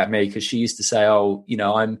mickey out of me because she used to say, "Oh,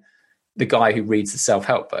 I'm the guy who reads the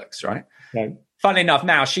self-help books," right? Okay. Funnily enough,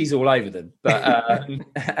 now she's all over them. But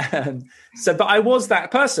but I was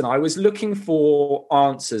that person. I was looking for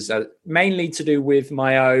answers, mainly to do with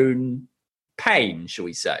my own pain, shall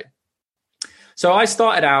we say. So I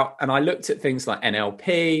started out and I looked at things like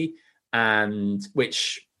NLP, and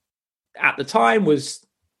which at the time was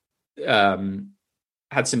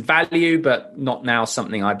had some value, but not now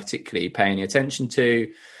something I particularly pay any attention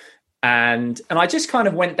to. And I just kind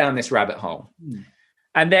of went down this rabbit hole.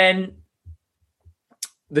 And then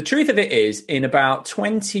the truth of it is, in about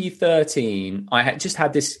 2013, I had just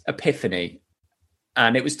had this epiphany,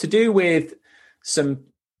 and it was to do with some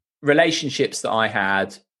relationships that I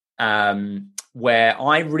had, where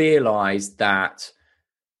I realized that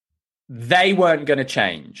they weren't going to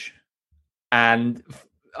change. And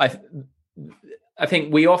I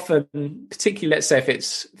think we often, particularly, let's say if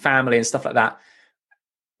it's family and stuff like that,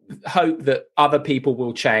 hope that other people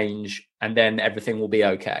will change and then everything will be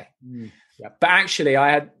okay. Yep. But actually,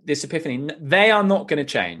 I had this epiphany. They are not going to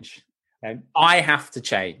change. Okay. I have to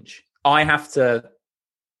change. I have to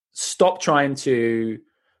stop trying to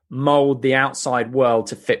mold the outside world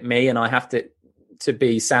to fit me, and I have to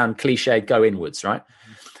sound cliched, go inwards, right?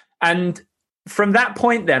 And from that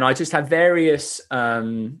point, then I just had various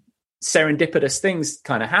serendipitous things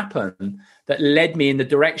kind of happen that led me in the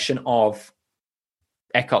direction of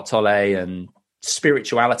Eckhart Tolle and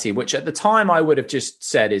spirituality, which at the time I would have just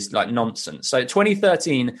said is like nonsense. So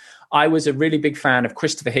 2013, I was a really big fan of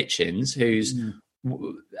Christopher Hitchens, who's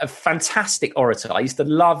a fantastic orator. I used to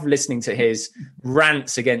love listening to his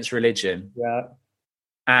rants against religion. Yeah.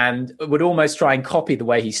 And would almost try and copy the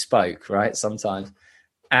way he spoke, right? Sometimes.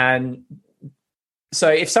 And so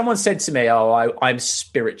if someone said to me, "Oh, I'm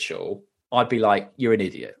spiritual," I'd be like, "You're an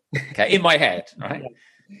idiot." Okay, in my head, right?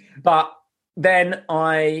 But then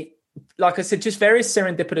like I said, just various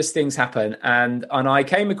serendipitous things happen. And I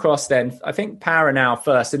came across then, I think Para Now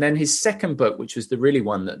first, and then his second book, which was the really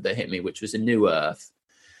one that hit me, which was A New Earth.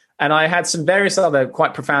 And I had some various other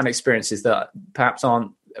quite profound experiences that perhaps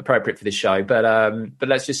aren't appropriate for this show, but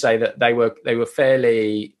let's just say that they were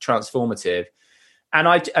fairly transformative. And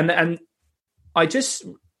I just,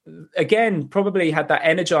 again, probably had that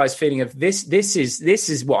energized feeling of this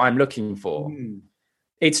is what I'm looking for.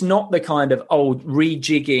 It's not the kind of old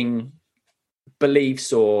rejigging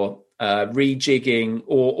beliefs or rejigging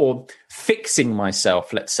or fixing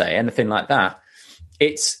myself, let's say, anything like that.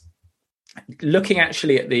 It's looking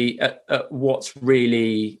actually at what's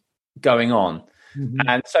really going on.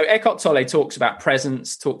 And so Eckhart Tolle talks about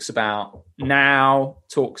presence, talks about now,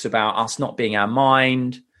 talks about us not being our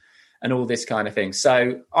mind, and all this kind of thing.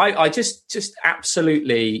 So I just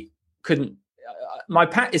absolutely couldn't.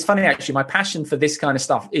 It's funny actually. My passion for this kind of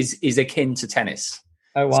stuff is akin to tennis.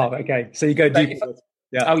 Oh wow! So, okay, so you go deep.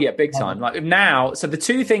 Yeah. Oh yeah, big time. Like now, so the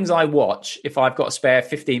two things I watch if I've got a spare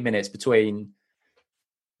 15 minutes between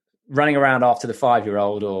running around after the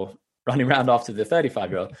 5-year-old or running around after the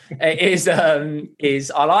 35-year-old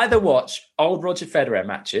is I'll either watch old Roger Federer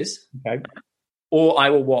matches, okay, or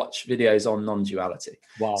I will watch videos on non-duality.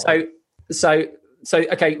 Wow. So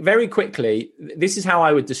okay, very quickly, this is how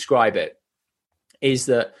I would describe it. Is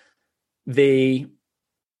that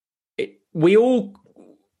what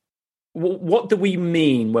do we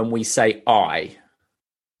mean when we say I?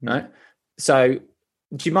 Right? So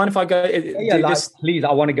do you mind if I go? Please,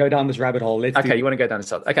 I want to go down this rabbit hole. You want to go down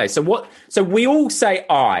this hole? Okay, so we all say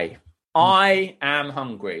I. I am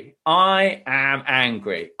hungry. I am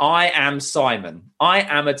angry. I am Simon. I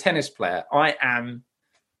am a tennis player. I am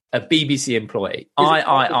a BBC employee.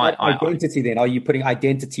 I. Identity then? Are you putting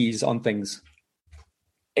identities on things?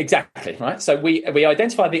 Exactly, right? So we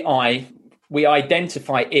identify the I, we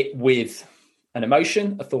identify it with an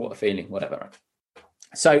emotion, a thought, a feeling, whatever.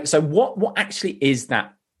 So what actually is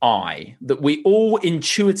that I that we all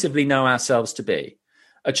intuitively know ourselves to be?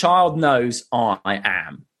 A child knows I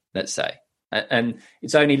am, let's say. And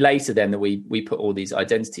it's only later then that we put all these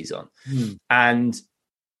identities on. And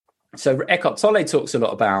so Eckhart Tolle talks a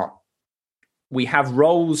lot about we have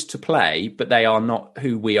roles to play, but they are not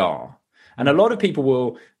who we are. And a lot of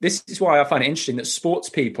people this is why I find it interesting that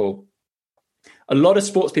a lot of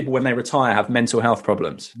sports people, when they retire, have mental health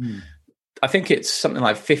problems. I think it's something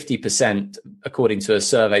like 50%, according to a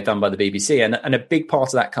survey done by the BBC. And a big part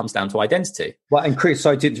of that comes down to identity. Well, and Chris,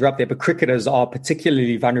 sorry to interrupt there, but cricketers are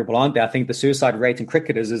particularly vulnerable, aren't they? I think the suicide rate in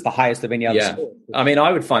cricketers is the highest of any other sport. I mean,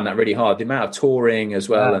 I would find that really hard. The amount of touring as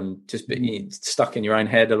well, and just being stuck in your own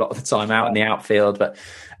head a lot of the time out in the outfield. But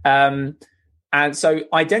and so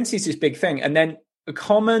identity is this big thing. And then a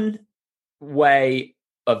common way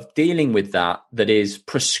of dealing with that is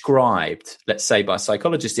prescribed, let's say by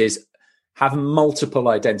psychologists, is have multiple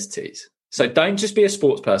identities. So don't just be a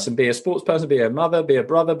sports person, be a mother, be a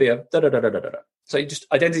brother, be a da-da-da-da-da-da. So just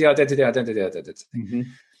identity.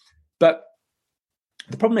 But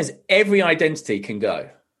the problem is every identity can go.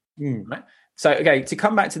 Right? So, okay, to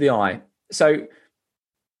come back to the I. So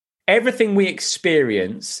everything we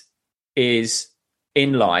experience is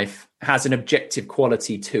in life has an objective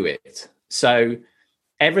quality to it. So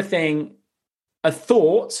everything, a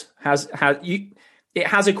thought it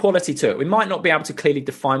has a quality to it. We might not be able to clearly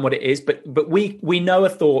define what it is, but we know a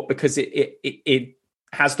thought because it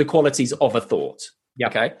has the qualities of a thought. Yeah.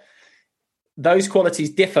 Okay. Those qualities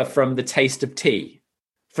differ from the taste of tea,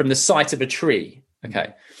 from the sight of a tree.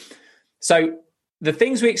 Okay. So the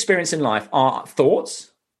things we experience in life are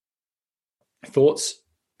thoughts,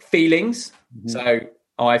 feelings. Mm-hmm. So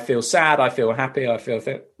I feel sad, I feel happy,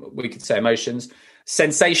 we could say emotions,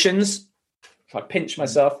 sensations. If I pinch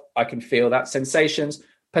myself, I can feel that. Sensations,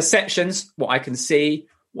 perceptions, what I can see,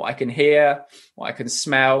 what I can hear, what I can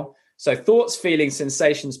smell. So thoughts, feelings,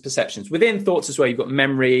 sensations, perceptions. Within thoughts as well, you've got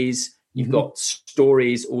memories, you've got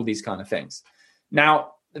stories, all these kind of things.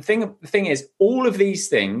 Now, the thing is, all of these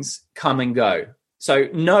things come and go. So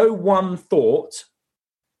no one thought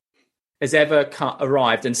has ever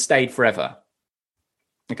arrived and stayed forever.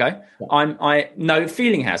 Okay. No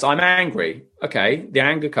feeling has. I'm angry. Okay. The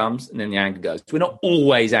anger comes and then the anger goes. We're not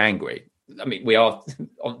always angry. I mean, we are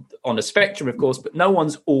on a spectrum, of course, but no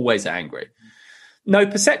one's always angry. No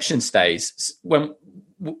perception stays. When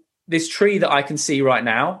this tree that I can see right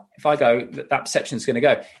now, if I go, that perception is going to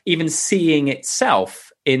go. Even seeing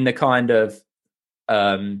itself in the kind of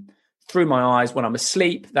through my eyes when I'm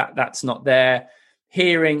asleep, that's not there.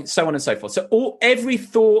 Hearing, so on and so forth. So every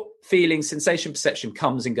thought, feeling, sensation, perception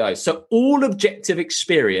comes and goes. So all objective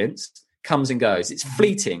experience comes and goes. It's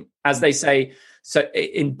fleeting, as they say. So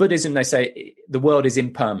in Buddhism, they say the world is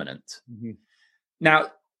impermanent. Mm-hmm.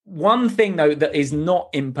 Now, one thing, though, that is not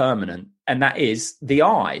impermanent, and that is the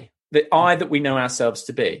I that we know ourselves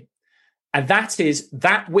to be. And that is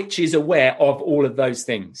that which is aware of all of those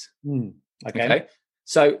things. Okay.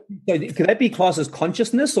 So could that be classed as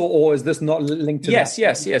consciousness, or is this not linked to that?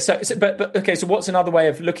 Yes. But okay, so what's another way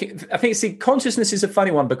of looking? I think, consciousness is a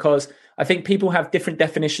funny one because I think people have different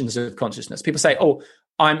definitions of consciousness. People say,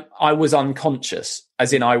 I was unconscious,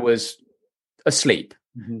 as in I was asleep.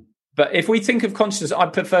 Mm-hmm. But if we think of consciousness, I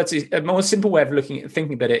prefer a more simple way of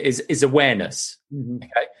thinking about it is awareness. Mm-hmm.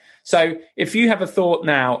 Okay. So if you have a thought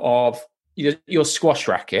now of your squash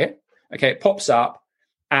racket, okay, it pops up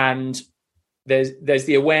and there's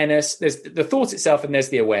the awareness, there's the thought itself, and there's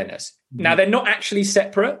the awareness. Mm-hmm. Now, they're not actually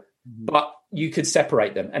separate, but you could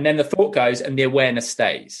separate them. And then the thought goes and the awareness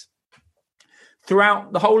stays.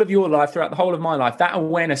 Throughout the whole of your life, throughout the whole of my life, that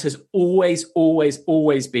awareness has always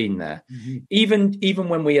been there. Mm-hmm. Even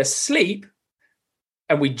when we are asleep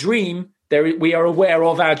and we dream, we are aware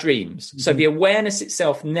of our dreams. Mm-hmm. So the awareness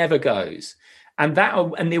itself never goes. And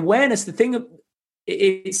the awareness, the thing,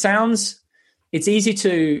 it sounds... It's easy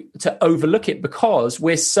to overlook it because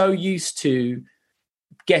we're so used to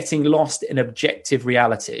getting lost in objective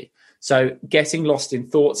reality. So getting lost in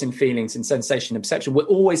thoughts and feelings and sensation and perception. We're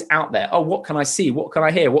always out there. Oh, what can I see? What can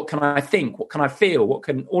I hear? What can I think? What can I feel?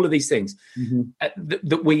 All of these things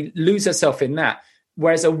that we lose ourselves in that.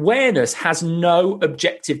 Whereas awareness has no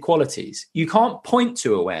objective qualities. You can't point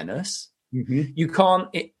to awareness. Mm-hmm.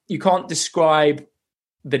 You can't describe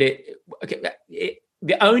that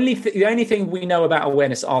the only thing we know about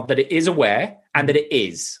awareness are that it is aware and that it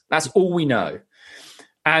is. That's all we know.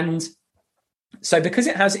 And so because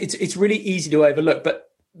it's really easy to overlook. But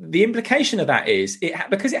the implication of that is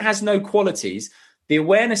because it has no qualities, the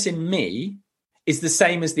awareness in me is the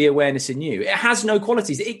same as the awareness in you. It has no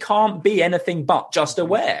qualities. It can't be anything but just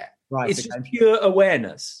aware. Right. It's just pure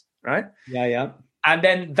awareness, right? Yeah. And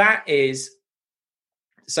then that is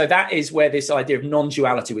where this idea of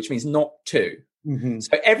non-duality, which means not two. Mm-hmm.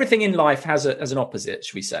 So everything in life has an opposite,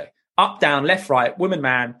 should we say? Up, down, left, right, woman,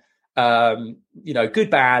 man, good,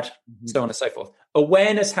 bad, so on and so forth.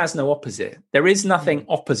 Awareness has no opposite. There is nothing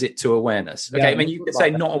opposite to awareness. Okay, I mean, you could say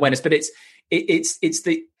not awareness, but it's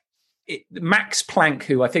the Max Planck,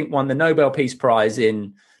 who I think won the Nobel Peace Prize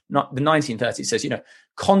in the 1930s, says,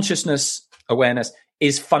 consciousness, awareness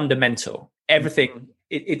is fundamental. Everything,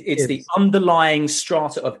 it's the underlying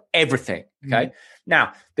strata of everything. Okay. Mm-hmm.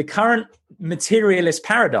 Now, the current materialist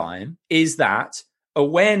paradigm is that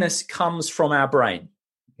awareness comes from our brain.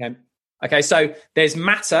 Okay, so there's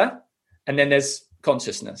matter and then there's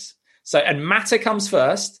consciousness. And matter comes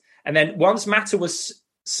first. And then once matter was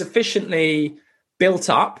sufficiently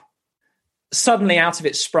built up, suddenly out of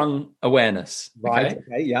it sprung awareness. Right.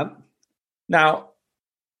 Okay. Yeah. Now,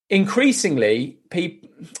 increasingly,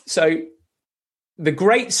 the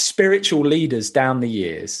great spiritual leaders down the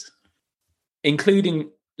years, including,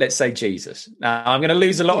 let's say, Jesus. Now, I'm going to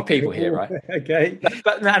lose a lot of people here, right? Okay.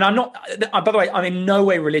 And I'm not, by the way, I'm in no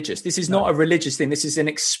way religious. This is not a religious thing. This is an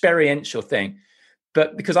experiential thing.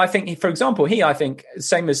 But because I think, for example, I think,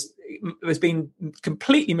 same as has been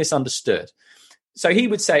completely misunderstood. So he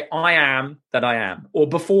would say, I am that I am. Or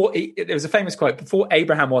there was a famous quote, before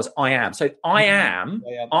Abraham was, I am. So I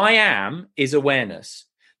am is awareness.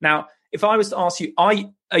 Now, if I was to ask you, are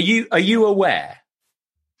you aware?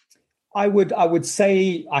 I would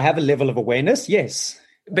say I have a level of awareness, yes.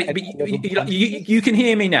 But you can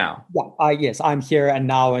hear me now. Yeah, yes, I'm here and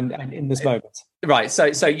now and in this moment. Right.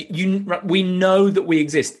 So we know that we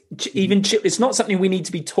exist. Even it's not something we need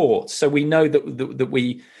to be taught. So we know that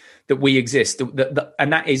we exist.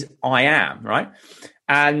 And that is I am, right?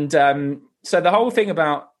 And so the whole thing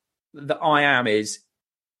about the I am is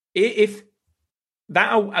if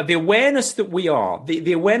that the awareness that we are,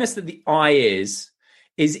 the awareness that the I is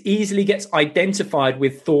easily gets identified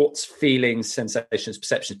with thoughts, feelings, sensations,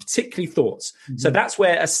 perceptions, particularly thoughts. Mm-hmm. So that's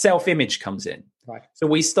where a self-image comes in. Right. So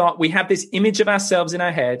we have this image of ourselves in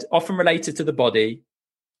our head, often related to the body,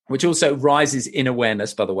 which also rises in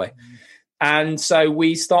awareness, by the way. Mm-hmm. And so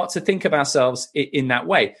we start to think of ourselves in that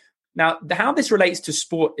way. Now, how this relates to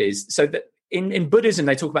sport is, so that in Buddhism,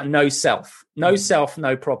 they talk about no self, no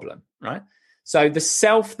problem, right? So the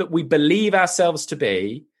self that we believe ourselves to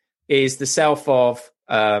be is the self of,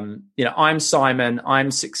 I'm Simon,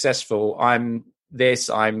 I'm successful, I'm this,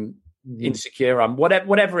 I'm insecure, I'm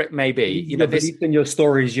whatever it may be. You know, belief in your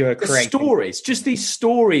stories you're creating. Stories, just these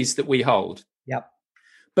stories that we hold. Yep.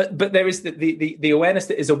 But there is the awareness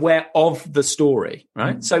that is aware of the story,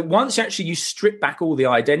 right? Mm-hmm. So once you strip back all the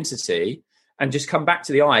identity and just come back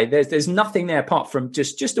to the I, there's nothing there apart from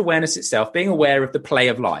just awareness itself, being aware of the play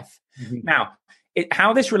of life. Mm-hmm. Now,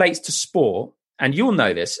 how this relates to sport, and you'll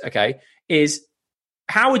know this, okay, is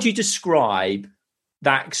how would you describe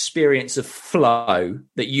that experience of flow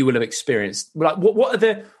that you will have experienced? Like, what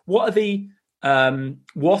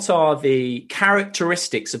are the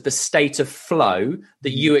characteristics of the state of flow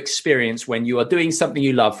that you experience when you are doing something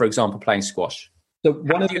you love, for example, playing squash? So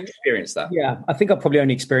how do you experience that? Yeah, I think I probably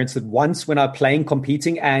only experienced it once when I was playing,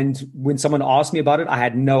 competing, and when someone asked me about it, I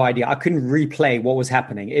had no idea. I couldn't replay what was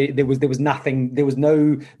happening. There was nothing. There was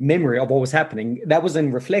no memory of what was happening. That was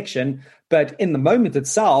in reflection, but in the moment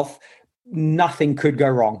itself, nothing could go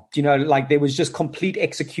wrong. Like there was just complete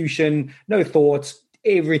execution, no thoughts.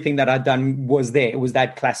 Everything that I'd done was there. It was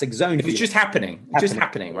that classic zone. It was just happening,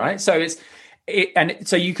 right? So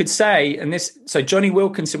so you could say, so Johnny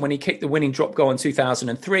Wilkinson, when he kicked the winning drop goal in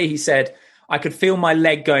 2003, he said, I could feel my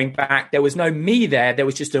leg going back. There was no me there. There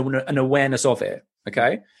was just an awareness of it.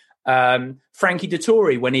 Okay. Frankie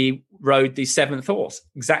Dettori, when he rode the seventh horse,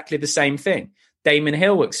 exactly the same thing. Damon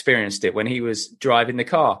Hill experienced it when he was driving the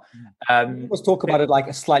car. Let's talk about it like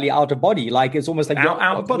a slightly out of body. Like it's almost like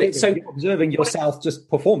out of body. So you're observing yourself just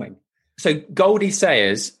performing. So Goldie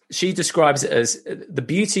Sayers, she describes it as the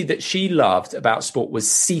beauty that she loved about sport was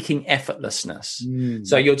seeking effortlessness.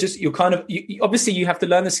 So you're kind of, obviously you have to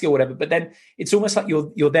learn the skill, whatever, but then it's almost like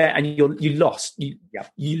you're there and you lost.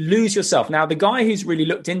 You lose yourself. Now, the guy who's really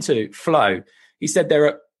looked into flow, he said there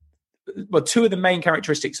are two of the main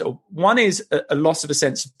characteristics. One is a loss of a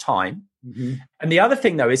sense of time. Mm-hmm. And the other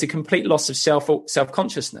thing, though, is a complete loss of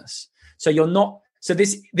self-consciousness. So you're not,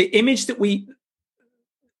 the image that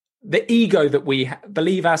the ego that we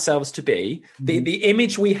believe ourselves to be, mm-hmm. the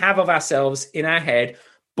image we have of ourselves in our head,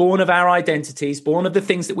 born of our identities, born of the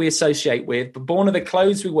things that we associate with, born of the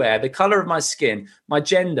clothes we wear, the color of my skin, my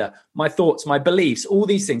gender, my thoughts, my beliefs, all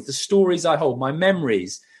these things, the stories I hold, my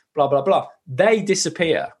memories, blah, blah, blah, they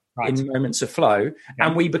disappear. Right. In moments of flow,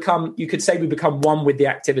 and we become one with the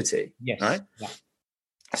activity. Yes. Right. Yeah.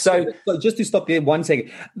 So just to stop there 1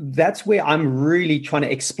 second, that's where I'm really trying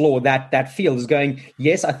to explore that field is going,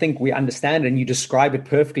 yes, I think we understand and you describe it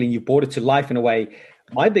perfectly and you brought it to life in a way.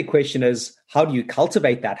 My big question is, how do you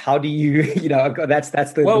cultivate that? How do you, that's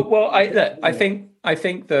the... I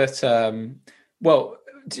think that,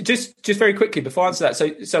 just very quickly before I answer that.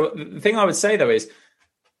 So the thing I would say though is,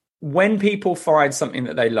 when people find something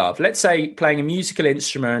that they love, let's say playing a musical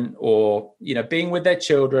instrument or, being with their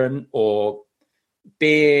children or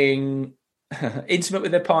being intimate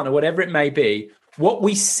with their partner, whatever it may be, what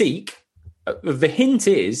we seek, the hint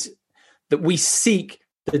is that we seek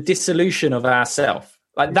the dissolution of ourself.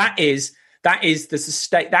 Like that is the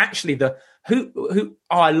state, actually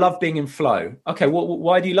I love being in flow. Okay. Well,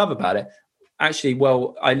 why do you love about it? Actually,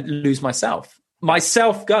 well, I lose myself.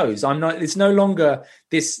 Myself goes. I'm not. It's no longer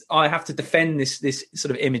this. I have to defend this sort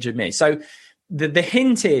of image of me. So the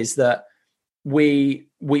hint is that we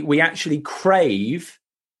actually crave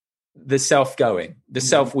the self going, the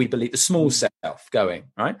self we believe, the small self going,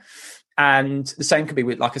 right? And the same could be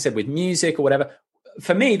with, like I said, with music or whatever.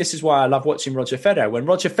 For me, this is why I love watching Roger Federer. When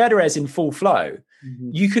Roger Federer is in full flow,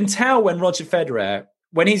 you can tell when Roger Federer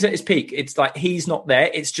when he's at his peak, it's like he's not there.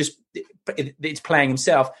 It's just it's playing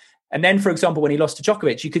himself. And then, for example, when he lost to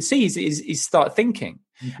Djokovic, you could see he's start thinking.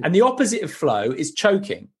 Mm-hmm. And the opposite of flow is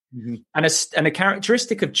choking. Mm-hmm. And a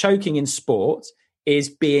characteristic of choking in sport is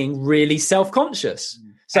being really self-conscious. Mm-hmm.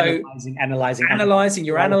 So analyzing.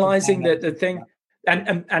 You're analyzing the thing.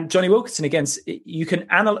 And Johnny Wilkinson, again, you can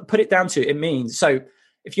put it down to, it means, so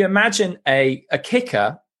if you imagine a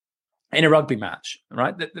kicker in a rugby match,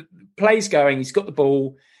 right? The play's going, he's got the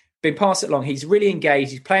ball, been passed it along, he's really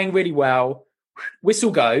engaged, he's playing really well,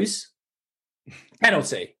 whistle goes,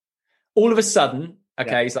 penalty. All of a sudden,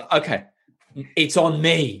 he's like, okay, it's on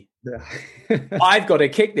me. Yeah. I've got to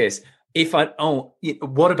kick this.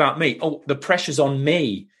 What about me? Oh, the pressure's on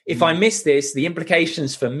me. If I miss this, the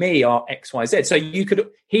implications for me are X, Y, Z. So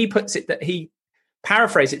he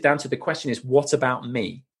paraphrase it down to the question is, what about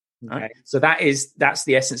me? Right? Okay. So that's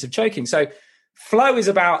the essence of choking. So flow is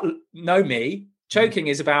about know me. Choking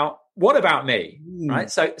is about what about me?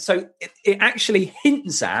 Right. So it actually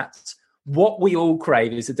hints at what we all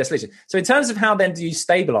crave is a desolation. So in terms of how then do you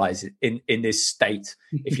stabilize it in this state,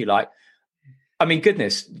 if you like? I mean,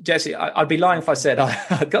 goodness, Jesse, I'd be lying if I said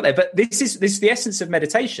I got there. But this is the essence of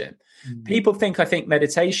meditation. Mm. People think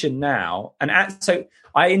meditation now. So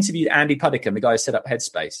I interviewed Andy Puddicombe, the guy who set up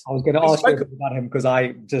Headspace. I was going to ask you about him because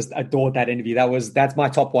I just adored that interview. That's my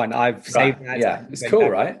top one. I've saved that. Yeah, it's cool,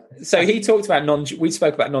 right? So he talked about we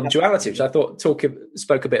spoke about non-duality, which I thought took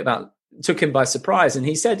him by surprise. And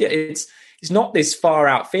he said, it's not this far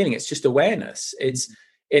out feeling. It's just awareness.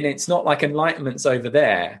 It's not like enlightenment's over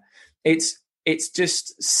there. It's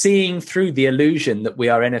just seeing through the illusion that we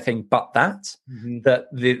are anything but that. Mm-hmm.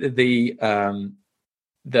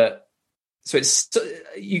 So it's,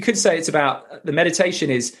 you could say it's about the meditation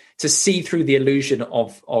is to see through the illusion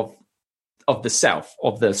of the self,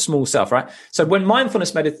 of the small self, right? So when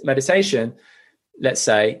mindfulness meditation, let's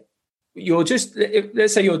say you're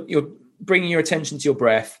bringing your attention to your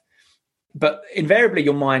breath, but invariably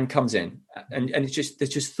your mind comes in and it's just, there's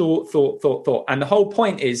just thought. And the whole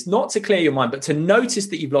point is not to clear your mind, but to notice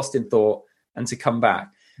that you've lost in thought and to come back.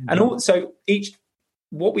 Mm-hmm. And also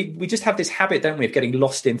we just have this habit, don't we, of getting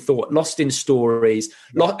lost in thought, lost in stories,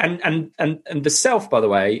 and the self, by the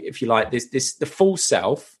way, if you like, the full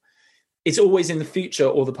self is always in the future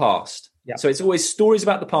or the past. Yeah. So it's always stories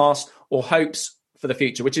about the past or hopes for the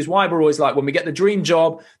future, which is why we're always like, when we get the dream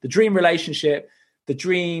job, the dream relationship, the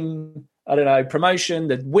dream, I don't know,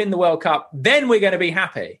 promotion, win the World Cup, then we're going to be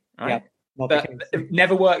happy, right? Yeah, but it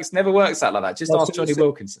never works out like that. Just ask Johnny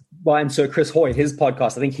Wilkinson. Well, and so Chris Hoy, his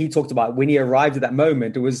podcast, I think he talked about when he arrived at that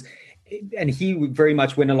moment, and he very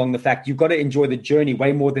much went along the fact you've got to enjoy the journey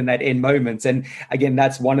way more than that end moment. And again,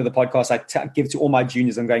 that's one of the podcasts I give to all my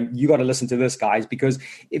juniors. I'm going, you got to listen to this, guys, because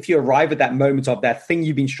if you arrive at that moment of that thing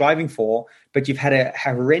you've been striving for, but you've had a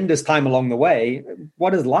horrendous time along the way,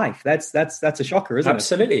 what is life? That's a shocker, isn't it?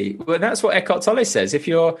 Absolutely. Well, that's what Eckhart Tolle says.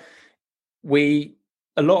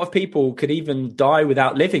 A lot of people could even die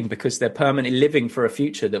without living because they're permanently living for a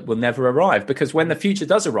future that will never arrive. Because when the future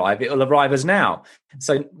does arrive, it'll arrive as now.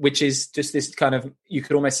 So, which is just this kind of, you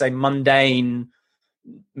could almost say, mundane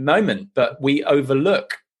moment, but we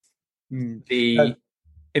overlook the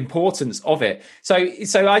importance of it. So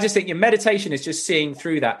I just think your meditation is just seeing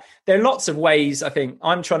through that. There are lots of ways. I think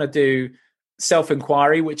I'm trying to do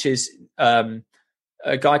self-inquiry, which is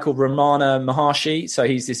a guy called Ramana Maharshi. So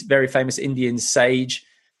he's this very famous Indian sage,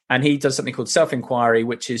 and he does something called self-inquiry,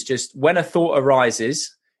 which is just when a thought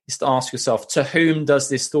arises, is to ask yourself, to whom does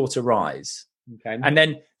this thought arise? Okay. And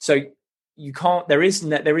then, so you can't, there is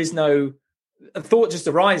no, a thought just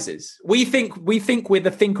arises. We think we're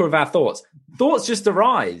the thinker of our thoughts. Thoughts just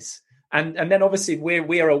arise. And then obviously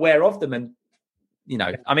we are aware of them. And, you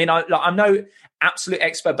know, I mean, I'm no absolute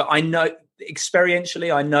expert, but I know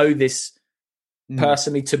experientially, I know this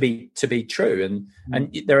personally to be true,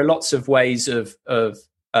 and there are lots of ways of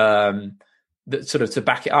that sort of to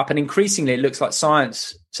back it up, and increasingly it looks like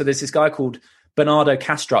science. So there's this guy called Bernardo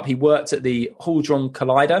Kastrup. He worked at the Hadron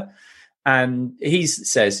Collider, and he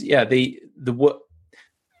says,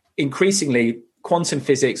 increasingly quantum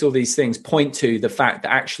physics, all these things point to the fact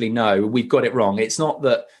that actually no, we've got it wrong. It's not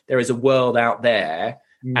that there is a world out there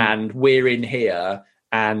and we're in here.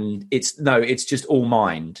 And it's just all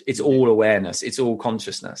mind. It's all awareness. It's all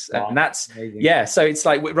consciousness. Wow, and that's amazing. Yeah. So it's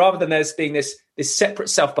like, rather than there's being this separate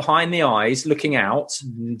self behind the eyes looking out.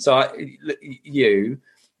 Mm-hmm. So you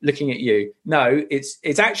looking at you. No,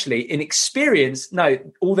 it's actually an experience. No,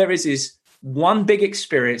 all there is one big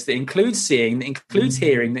experience that includes seeing, that includes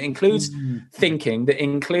hearing, that includes thinking, that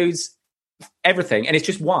includes everything. And it's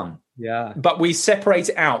just one. Yeah. but we separate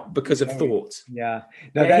it out because of thought. Yeah.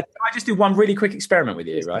 No, Can I just do one really quick experiment with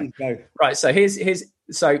you, yes, right? go. Right. So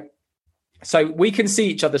so we can see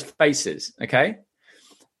each other's faces, okay?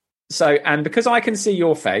 So, and because I can see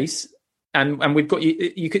your face, and we've got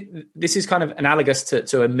you could. This is kind of analogous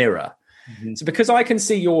to a mirror. Mm-hmm. So, because I can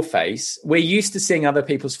see your face, we're used to seeing other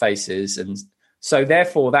people's faces, and so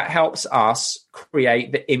therefore that helps us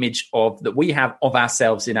create the image that we have of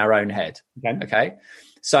ourselves in our own head. Okay.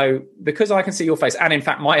 So, because I can see your face, and in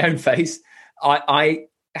fact my own face, I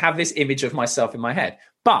have this image of myself in my head.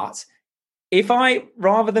 But if I,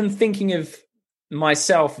 rather than thinking of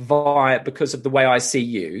myself because of the way I see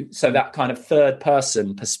you, so that kind of third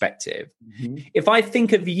person perspective, if I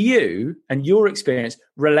think of you and your experience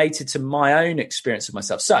related to my own experience of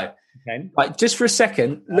myself. So like, just for a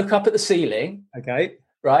second, look up at the ceiling. Okay.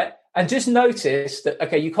 Right. And just notice that,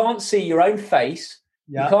 okay, you can't see your own face.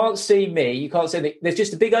 Yeah. You can't see me. You can't see anything. There's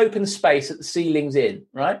just a big open space that the ceiling's in,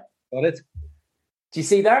 right? Got it. Do you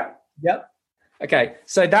see that? Yep. Okay,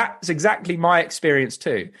 so that's exactly my experience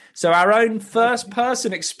too. So our own first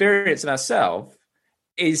person experience of ourselves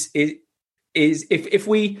is if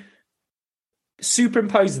we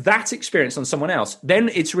superimpose that experience on someone else, then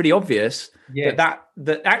it's really obvious that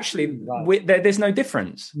actually there's no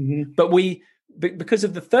difference. Mm-hmm. But because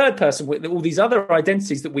of the third person, with all these other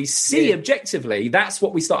identities that we see objectively, that's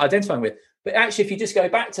what we start identifying with. But actually, if you just go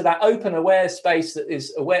back to that open, aware space that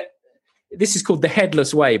is aware. This is called The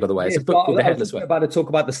Headless Way, by the way. It's a book called The Headless Way. About to talk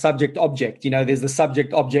about the subject object. There's the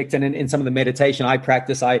subject object, and in some of the meditation I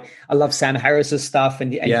practice, I love Sam Harris's stuff,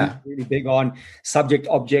 and he's really big on subject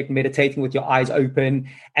object, meditating with your eyes open,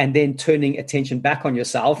 and then turning attention back on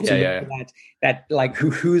yourself to look at that, like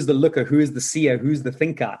who's the looker, who is the seer, who's the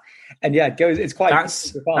thinker, and it goes. It's quite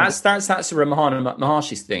that's the Ramana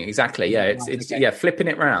Maharshi's thing, exactly. Yeah, it's flipping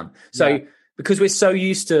it around. So because we're so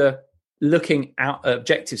used to looking at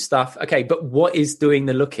objective stuff, okay, but what is doing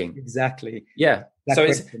the looking? Exactly. Yeah. So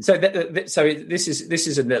this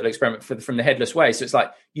is a little experiment from the Headless Way. So it's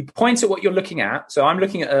like you point at what you're looking at. So I'm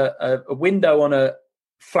looking at a window on a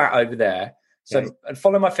flat over there. So and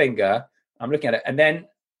follow my finger. I'm looking at it, and then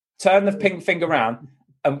turn the pink finger around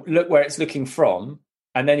and look where it's looking from.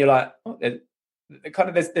 And then you're like,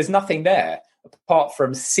 there's nothing there apart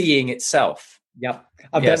from seeing itself. Yep.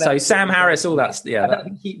 So Sam Harris, all that. I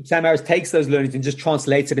think Sam Harris takes those learnings and just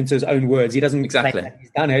translates it into his own words. He doesn't exactly that he's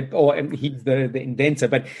done it, or he's the inventor.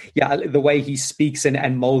 But the way he speaks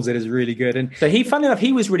and molds it is really good. And so funny enough,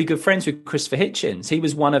 he was really good friends with Christopher Hitchens. He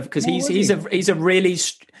was one of because he's a really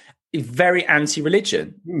very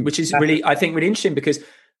anti-religion, which is really really interesting because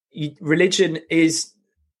religion is.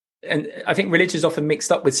 And I think religion is often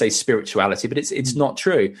mixed up with, say, spirituality, but it's not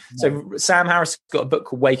true. No. So Sam Harris got a book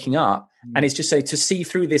called Waking Up, and it's just to see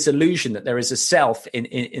through this illusion that there is a self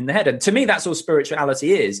in the head. And to me, that's all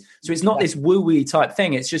spirituality is. So it's not this woo-wee type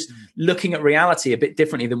thing. It's just looking at reality a bit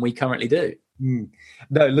differently than we currently do.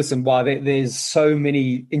 No, listen, wow, there's so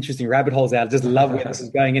many interesting rabbit holes out. I just love where this is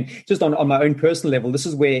going. And just on my own personal level, this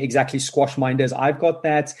is where exactly Squash Mind is. I've got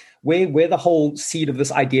that where the whole seed of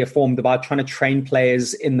this idea formed about trying to train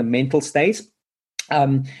players in the mental state.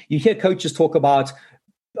 You hear coaches talk about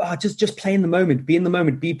just play in the moment,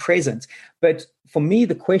 be present. But for me,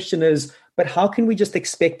 the question is, but how can we just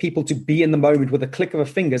expect people to be in the moment with a click of a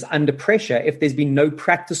fingers under pressure if there's been no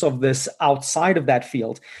practice of this outside of that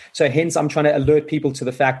field? So hence, I'm trying to alert people to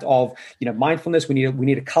the fact of, mindfulness. We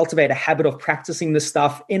need to cultivate a habit of practicing this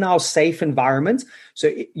stuff in our safe environment.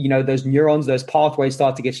 So, those neurons, those pathways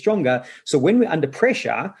start to get stronger. So when we're under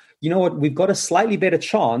pressure, you know what, we've got a slightly better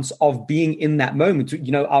chance of being in that moment,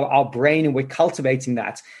 our brain, and we're cultivating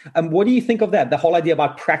that. What do you think of that? The whole idea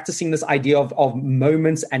about practicing this idea of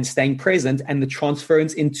moments and staying present and the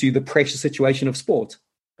transference into the pressure situation of sport?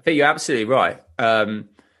 I think you're absolutely right.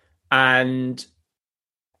 And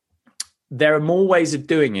there are more ways of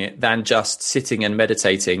doing it than just sitting and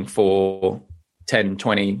meditating for 10,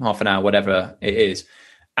 20, half an hour, whatever it is.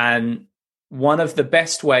 And one of the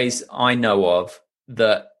best ways I know of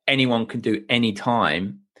that anyone can do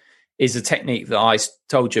anytime is a technique that I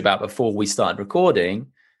told you about before we started recording.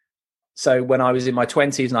 So when I was in my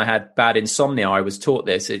 20s and I had bad insomnia, I was taught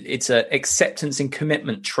this. It's an acceptance and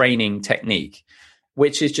commitment training technique,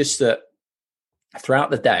 which is just that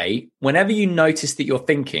throughout the day, whenever you notice that you're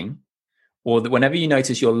thinking, or that whenever you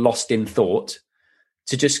notice you're lost in thought,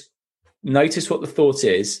 to just notice what the thought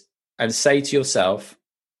is and say to yourself,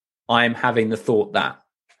 I'm having the thought that,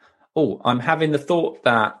 I'm having the thought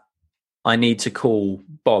that I need to call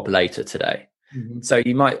Bob later today. Mm-hmm. So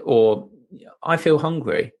you might, or I feel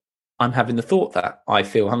hungry. I'm having the thought that I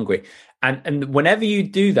feel hungry. And whenever you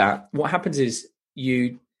do that, what happens is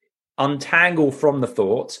untangle from the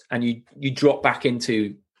thought and you drop back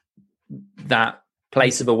into that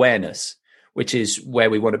place of awareness, which is where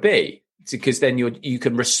we want to be, because then you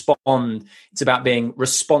can respond. It's about being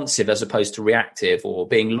responsive as opposed to reactive, or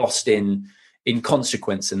being lost in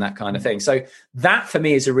consequence and that kind of thing. So that for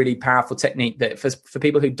me is a really powerful technique that for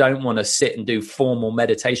people who don't want to sit and do formal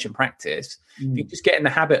meditation practice, if you just get in the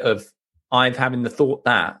habit of having the thought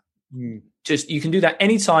that just, you can do that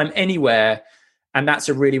anytime, anywhere. And that's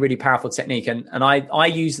a really, really powerful technique. And I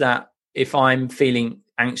use that if I'm feeling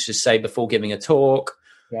anxious, say before giving a talk,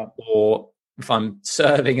 or if I'm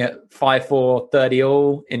serving at 5-4, 30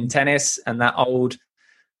 all in tennis, and that old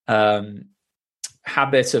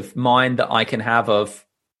habit of mind that I can have of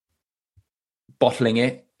bottling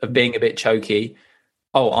it, of being a bit choky.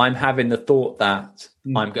 Oh, I'm having the thought that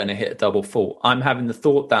I'm going to hit a double fault. I'm having the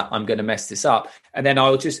thought that I'm going to mess this up. And then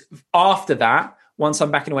I'll just, after that, once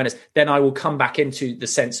I'm back in awareness, then I will come back into the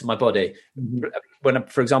sense of my body. When I'm,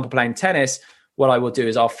 for example, playing tennis, what I will do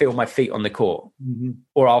is I'll feel my feet on the court,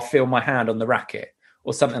 or I'll feel my hand on the racket,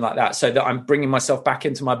 or something like that, so that I'm bringing myself back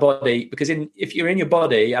into my body. Because if you're in your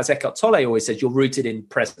body, as Eckhart Tolle always says, you're rooted in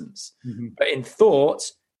presence. But in thought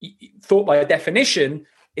by definition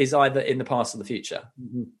is either in the past or the future.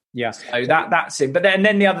 Yeah. So that's it. But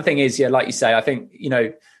then the other thing is, like you say, I think,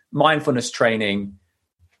 mindfulness training,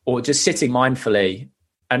 or just sitting mindfully,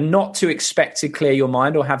 and not to expect to clear your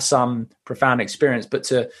mind or have some profound experience, but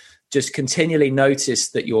to just continually notice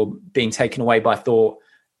that you're being taken away by thought,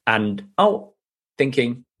 and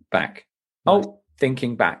thinking back.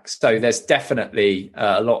 Thinking back. So there's definitely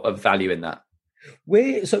a lot of value in that.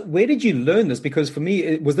 Where did you learn this? Because for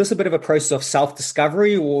me, was this a bit of a process of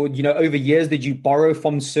self-discovery, or, over years, did you borrow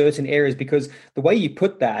from certain areas? Because the way you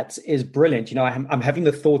put that is brilliant. I'm having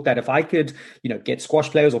the thought that if I could, get squash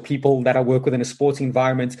players or people that I work with in a sporting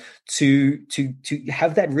environment to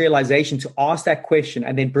have that realization, to ask that question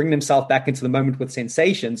and then bring themselves back into the moment with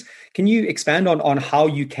sensations. Can you expand on how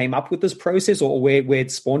you came up with this process, or where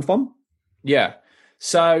it spawned from? Yeah.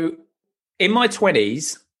 So in my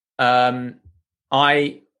 20s,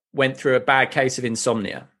 I went through a bad case of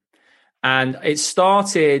insomnia, and it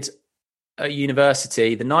started at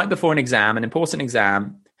university the night before an important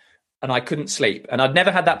exam, and I couldn't sleep, and I'd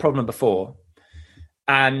never had that problem before.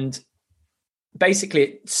 And basically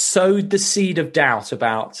it sowed the seed of doubt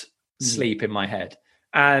about sleep in my head.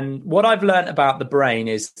 And what I've learned about the brain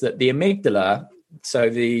is that the amygdala, so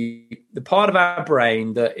the part of our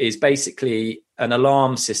brain that is basically an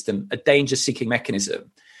alarm system, a danger-seeking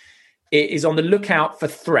mechanism, it is on the lookout for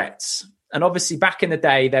threats. And obviously back in the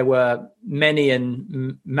day, there were many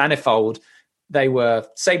and manifold. They were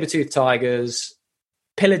saber-toothed tigers,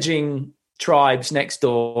 pillaging tribes next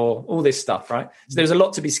door, all this stuff, right? So there's a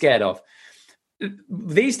lot to be scared of.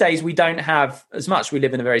 These days, we don't have as much. We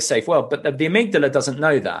live in a very safe world, but the amygdala doesn't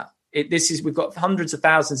know that. We've got hundreds of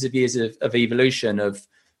thousands of years of evolution of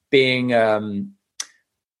being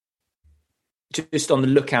just on the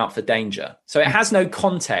lookout for danger. So it has no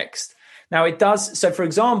context. Now it does. So for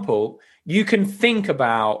example, you can think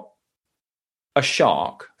about a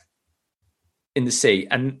shark in the sea,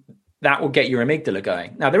 and that will get your amygdala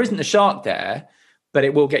going. Now there isn't a shark there, but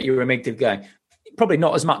it will get your amygdala going. Probably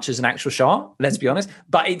not as much as an actual shark, let's be honest,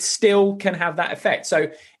 but it still can have that effect. So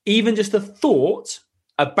even just the thought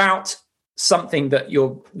about something that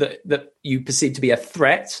you perceive to be a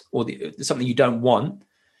threat, or something you don't want,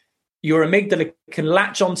 your amygdala can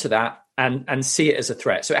latch onto that and see it as a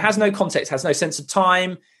threat. So it has no context, has no sense of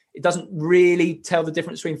time. It doesn't really tell the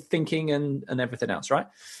difference between thinking and everything else, right?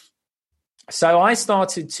 So I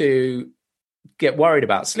started to get worried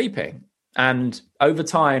about sleeping. And over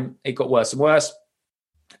time, it got worse and worse.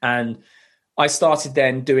 And I started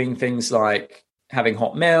then doing things like having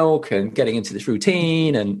hot milk and getting into this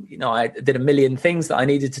routine. And, I did a million things that I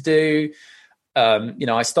needed to do.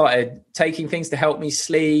 I started taking things to help me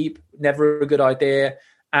sleep. Never a good idea.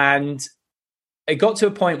 And it got to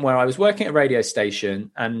a point where I was working at a radio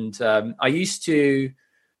station, and I used to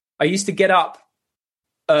get up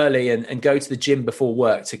early and go to the gym before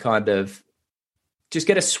work to kind of just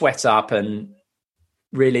get a sweat up and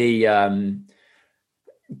really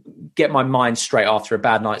get my mind straight after a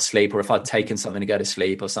bad night's sleep, or if I'd taken something to go to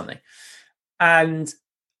sleep or something. And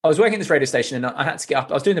I was working at this radio station, and I had to get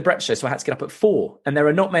up. I was doing the breakfast show, so I had to get up at 4, and there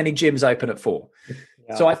are not many gyms open at 4.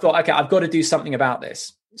 Yeah. So I thought, okay, I've got to do something about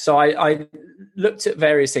this. So I looked at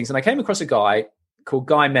various things, and I came across a guy called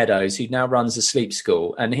Guy Meadows, who now runs a sleep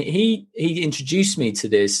school. And he introduced me to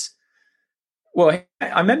this. Well,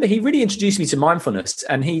 I remember he really introduced me to mindfulness,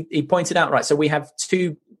 and he pointed out, right, so we have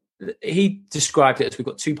he described it as we've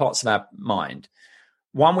got two parts of our mind.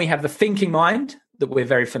 One, we have the thinking mind, that we're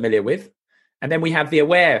very familiar with. And then we have the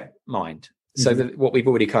aware mind. So that what we've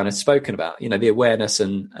already kind of spoken about, the awareness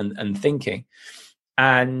and thinking.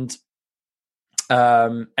 And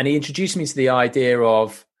he introduced me to the idea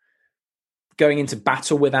of going into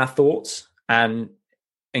battle with our thoughts and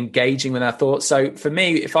engaging with our thoughts. So for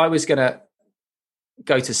me, if I was going to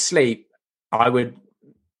go to sleep, I would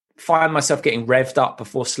find myself getting revved up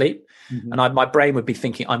before sleep. And my brain would be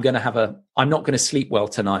thinking, I'm not going to sleep well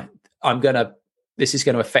tonight. This is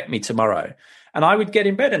going to affect me tomorrow. And I would get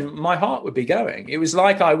in bed and my heart would be going. It was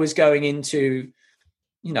like I was going into,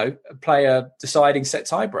 play a deciding set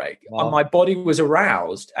tie break. Wow. And my body was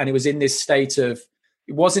aroused and it was in this state of,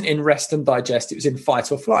 it wasn't in rest and digest. It was in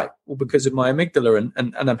fight or flight, or because of my amygdala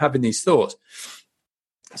and I'm having these thoughts.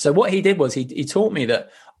 So what he did was he taught me that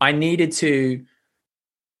I needed to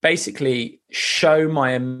basically show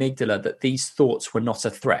my amygdala that these thoughts were not a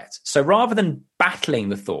threat. So rather than battling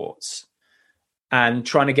the thoughts and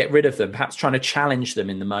trying to get rid of them, perhaps trying to challenge them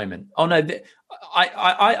in the moment. Oh no,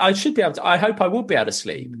 I should be able to. I hope I will be able to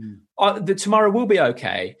sleep. Tomorrow will be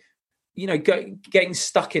okay. Getting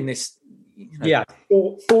stuck in this.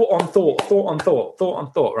 Thought on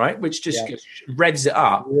thought, right? Which just revs it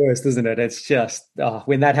up. Worst, isn't it? It's just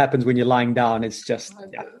when that happens when you're lying down, it's just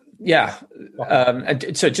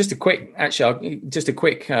and so just a quick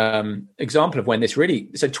example of when this really.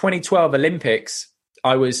 So 2012 Olympics,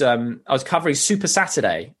 I was covering Super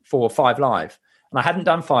Saturday for 5 Live, and I hadn't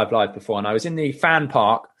done 5 Live before, and I was in the fan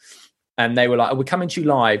park. And they were like, we're coming to you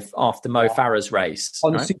live after Mo Farah's race.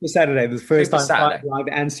 On Super Saturday, the first Super time Saturday. live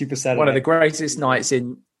and Super Saturday. One of the greatest nights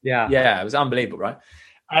in... Yeah, it was unbelievable, right?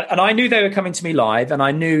 And I knew they were coming to me live, and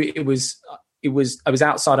I knew I was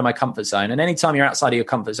outside of my comfort zone. And anytime you're outside of your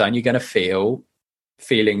comfort zone, you're going to feel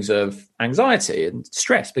feelings of anxiety and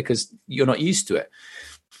stress because you're not used to it.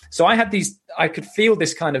 So I could feel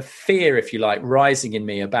this kind of fear, if you like, rising in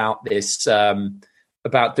me about this,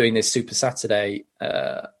 about doing this Super Saturday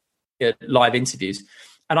live interviews.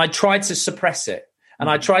 And I tried to suppress it, and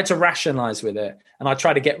I tried to rationalize with it, and I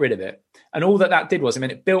tried to get rid of it. And all that did was,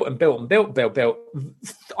 it built and built and built.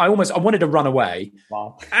 I wanted to run away.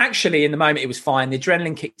 Wow. Actually, in the moment, it was fine. The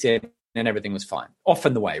adrenaline kicked in and everything was fine.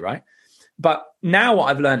 Often the way, right? But now what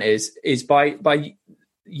I've learned is by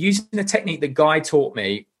using the technique that Guy taught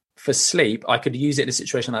me for sleep, I could use it in a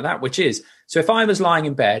situation like that, which is, so if I was lying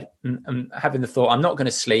in bed and having the thought, I'm not going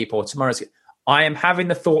to sleep, or tomorrow's... I am having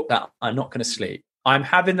the thought that I'm not going to sleep. I'm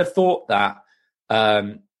having the thought that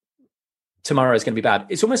tomorrow is going to be bad.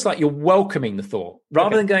 It's almost like you're welcoming the thought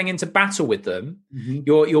rather than going into battle with them.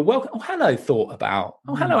 You're welcome. Oh, hello, thought about.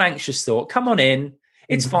 Oh, hello, anxious thought. Come on in.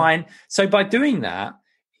 It's fine. So by doing that,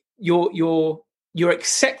 you're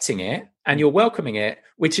accepting it and you're welcoming it.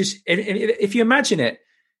 Which is, if you imagine it,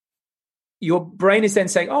 your brain is then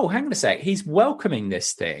saying, oh, hang on a sec, he's welcoming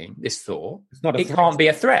this thing, this thought. It can't be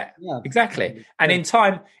a threat. Yeah. Exactly. And in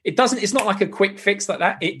time, it's not like a quick fix like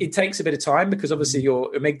that. It takes a bit of time because obviously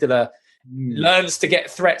your amygdala learns to get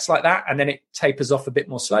threats like that, and then it tapers off a bit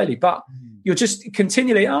more slowly. But you're just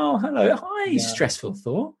continually, oh, hello, hi, stressful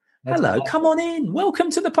thought. Hello, come on in. Welcome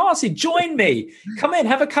to the party. Join me. Come in,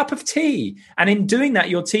 have a cup of tea. And in doing that,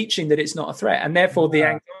 you're teaching that it's not a threat. And therefore, the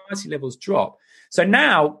anxiety levels drop. So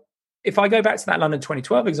now, if I go back to that London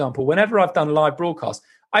 2012 example, whenever I've done live broadcasts,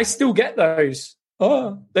 I still get those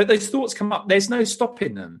thoughts come up. There's no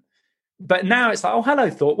stopping them. But now it's like, oh, hello,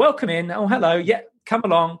 thought. Welcome in. Oh, hello. Yeah, come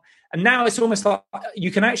along. And now it's almost like you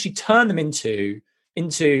can actually turn them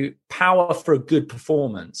into power for a good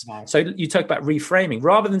performance. Right. So you talk about reframing.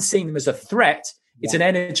 Rather than seeing them as a threat, it's an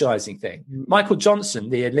energizing thing. Michael Johnson,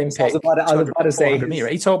 the Olympic, I was about to say,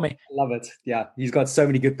 he told me. I love it. Yeah, he's got so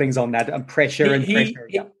many good things on that. And pressure.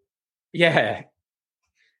 Yeah.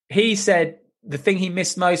 He said the thing he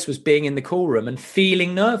missed most was being in the call room and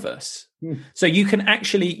feeling nervous. So you can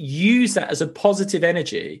actually use that as a positive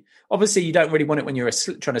energy. Obviously, you don't really want it when you're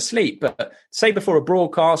trying to sleep, but say before a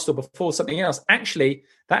broadcast or before something else, actually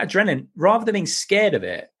that adrenaline, rather than being scared of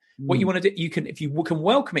it, what you want to do, if you can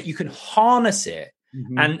welcome it, you can harness it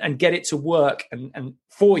and get it to work and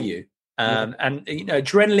for you. And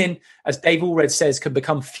adrenaline, as Dave Allred says, can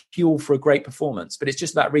become fuel for a great performance, but it's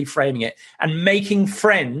just about reframing it and making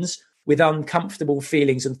friends with uncomfortable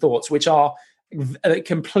feelings and thoughts, which are a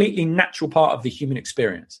completely natural part of the human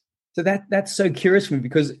experience. So that's so curious for me,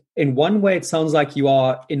 because in one way it sounds like you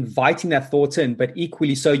are inviting that thought in, but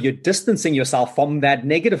equally so you're distancing yourself from that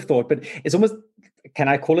negative thought. But it's almost, can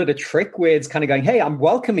I call it a trick, where it's kind of going, hey, I'm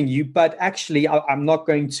welcoming you, but actually I'm not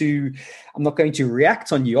going to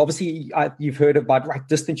react on you. Obviously, you've heard about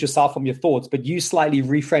distance yourself from your thoughts, but you slightly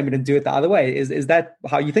reframe it and do it the other way. Is that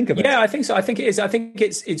how you think of it? Yeah, I think so. I think it is. I think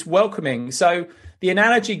it's welcoming. So the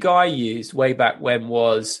analogy Guy used way back when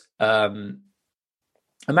was,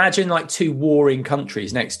 imagine like two warring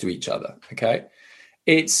countries next to each other. Okay.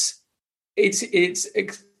 It's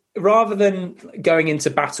rather than going into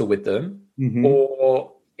battle with them, Mm-hmm.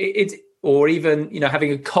 or even, you know,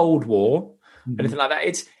 having a cold war, Mm-hmm. anything like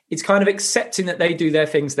that. It's kind of accepting that they do their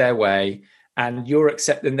things their way, and you're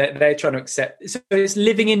accepting that they're trying to accept. So it's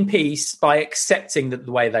living in peace by accepting that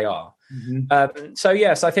the way they are. Mm-hmm. So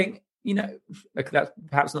yes, I think, you know, that's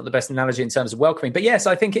perhaps not the best analogy in terms of welcoming, but yes,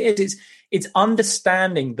 I think it is. It's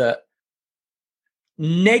understanding that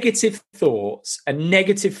negative thoughts and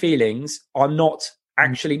negative feelings are not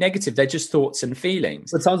actually negative. They're just thoughts and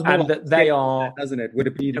feelings. It sounds more and like that they are, doesn't it? Would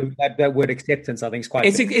it be that word acceptance? I think is quite.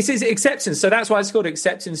 It's acceptance. So that's why it's called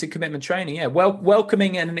acceptance and commitment training. Yeah,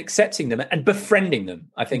 welcoming and accepting them and befriending them,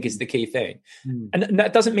 I think, is the key thing. And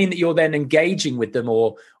that doesn't mean that you're then engaging with them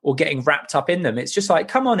or getting wrapped up in them. It's just like,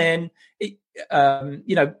 come on in,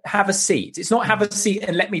 you know, have a seat. It's not have a seat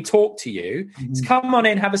and let me talk to you. It's come on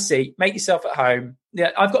in, have a seat, make yourself at home. Yeah,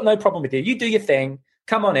 I've got no problem with you. You do your thing.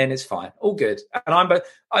 Come on in, it's fine, all good. And but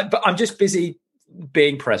I'm just busy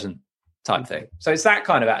being present, type thing. So it's that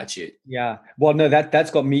kind of attitude. Yeah. Well, no,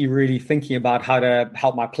 that's got me really thinking about how to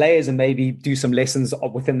help my players and maybe do some lessons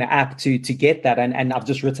within the app to get that. And I've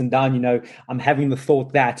just written down, you know, I'm having the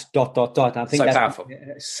thought that ... I think So that's powerful.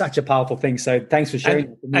 Such a powerful thing. So thanks for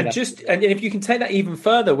sharing. And if you can take that even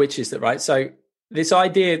further, which is that, right? So this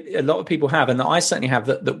idea a lot of people have, and I certainly have,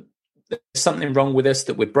 that there's something wrong with us,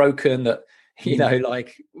 that we're broken, that, you know,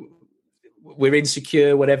 like we're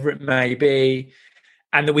insecure, whatever it may be.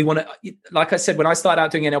 And that we want to, like I said, when I started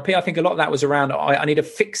out doing NLP, I think a lot of that was around, I need to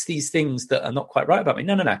fix these things that are not quite right about me.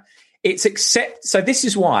 No. It's accept. So this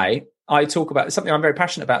is why I talk about something I'm very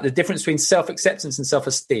passionate about, the difference between self-acceptance and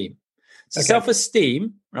self-esteem. So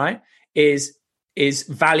self-esteem, right, is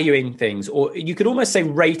valuing things, or you could almost say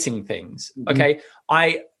rating things. Okay.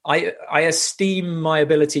 I esteem my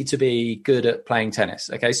ability to be good at playing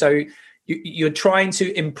tennis. Okay. So you're trying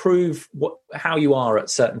to improve how you are at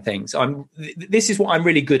certain things. This is what I'm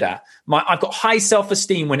really good at. I've got high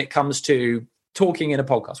self-esteem when it comes to talking in a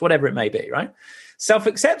podcast, whatever it may be, right?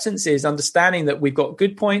 Self-acceptance is understanding that we've got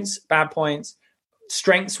good points, bad points,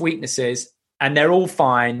 strengths, weaknesses, and they're all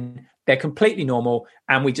fine. They're completely normal,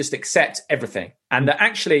 and we just accept everything. And that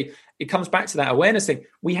actually, it comes back to that awareness thing.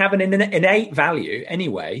 We have an innate value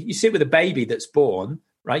anyway. You see it with a baby that's born,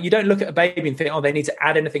 right? You don't look at a baby and think, oh, they need to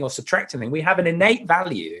add anything or subtract anything. We have an innate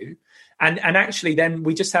value. And actually then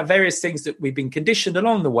we just have various things that we've been conditioned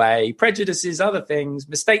along the way, prejudices, other things,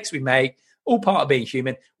 mistakes we make, all part of being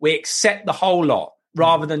human. We accept the whole lot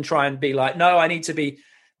rather than try and be like, no, I need to be,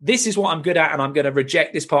 this is what I'm good at, and I'm going to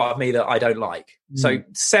reject this part of me that I don't like. So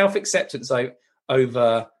self-acceptance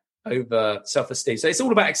over self-esteem. So it's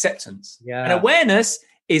all about acceptance. Yeah. And awareness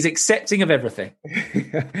is accepting of everything.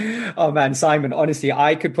 Oh man, Simon, honestly,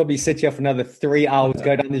 I could probably sit here for another 3 hours,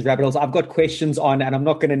 go down these rabbit holes. I've got questions on, and I'm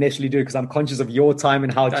not going to necessarily do it because I'm conscious of your time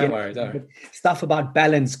and how Don't worry. Stuff about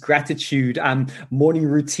balance, gratitude, morning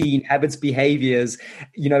routine, habits, behaviors.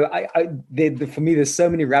 You know, for me, there's so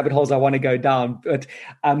many rabbit holes I want to go down. But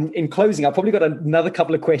in closing, I've probably got another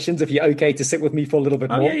couple of questions if you're okay to sit with me for a little bit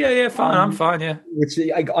more. Yeah, fine. I'm fine, yeah. Which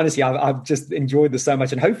honestly, I've just enjoyed this so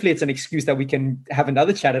much, and hopefully it's an excuse that we can have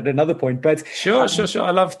another chat at another point. But sure.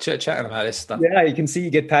 I love chatting about this stuff. Yeah, you can see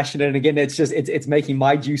you get passionate, and again, it's making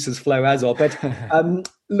my juices flow as well. But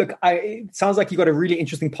look, it sounds like you've got a really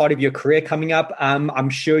interesting part of your career coming up.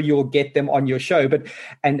 I'm sure you'll get them on your show, but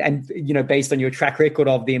and you know, based on your track record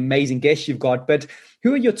of the amazing guests you've got. But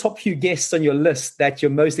who are your top few guests on your list that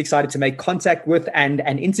you're most excited to make contact with and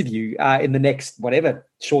interview in the next whatever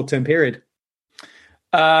short-term period?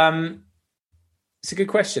 It's a good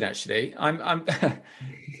question, actually. I'm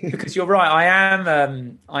because you're right.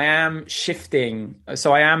 I am shifting.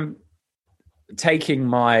 So I am taking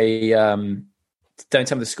my don't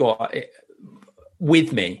tell me the score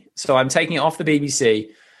with me. So I'm taking it off the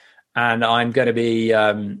BBC, and I'm going to be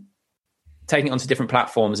taking it onto different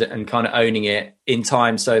platforms and kind of owning it in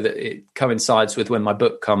time so that it coincides with when my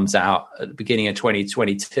book comes out at the beginning of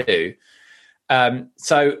 2022.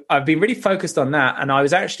 So I've been really focused on that, and I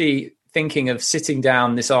was actually thinking of sitting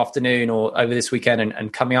down this afternoon or over this weekend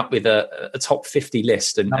and coming up with a top 50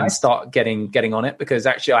 list and start getting on it, because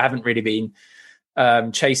actually I haven't really been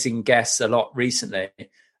chasing guests a lot recently.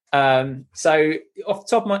 So off the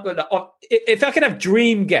top of my, if I could have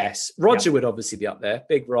dream guests, Roger would obviously be up there,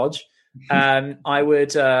 big Rog. I'd love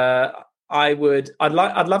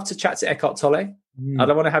to chat to Eckhart Tolle. I'd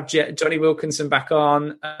want to have Johnny Wilkinson back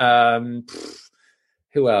on.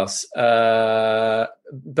 Who else? Bernardo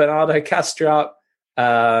Kastrup.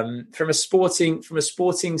 From a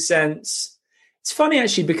sporting sense, it's funny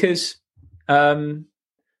actually because I'd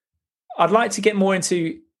like to get more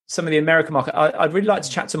into some of the American market. I'd really like to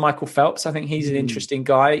chat to Michael Phelps. I think he's an interesting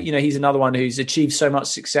guy. He's another one who's achieved so much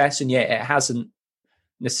success, and yet it hasn't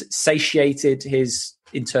satiated his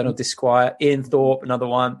internal disquiet. Ian Thorpe, another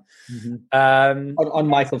one. On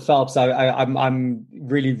Michael Phelps, I'm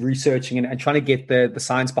really researching and trying to get the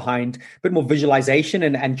science behind a bit more visualization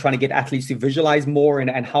and trying to get athletes to visualize more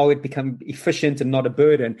and how it become efficient and not a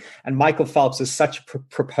burden. And Michael Phelps is such a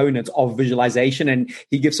proponent of visualization, and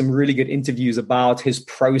he gives some really good interviews about his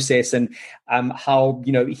process and how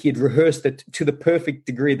he had rehearsed it to the perfect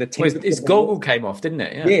degree. His goggle came off, didn't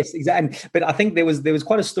it? Yeah. Yes, exactly. But I think there was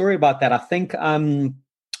quite a story about that.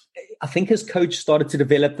 I think his coach started to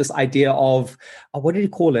develop this idea of, what did he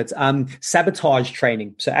call it? Sabotage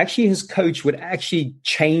training. So actually his coach would actually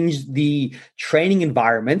change the training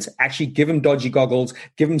environment, actually give him dodgy goggles,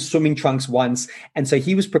 give him swimming trunks once. And so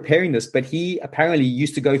he was preparing this, but he apparently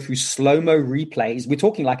used to go through slow-mo replays. We're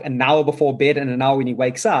talking like an hour before bed and an hour when he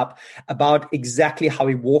wakes up, about exactly how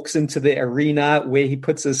he walks into the arena, where he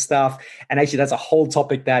puts his stuff. And actually that's a whole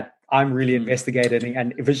topic that I'm really investigating,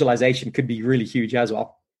 and visualization could be really huge as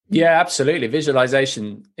well. Yeah, absolutely.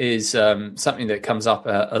 Visualization is something that comes up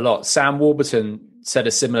a lot. Sam Warburton said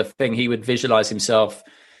a similar thing. He would visualize himself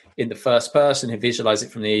in the first person. He'd visualize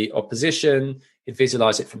it from the opposition. He'd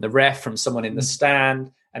visualize it from the ref, from someone in the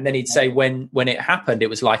stand. And then he'd say when it happened, it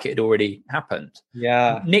was like it had already happened.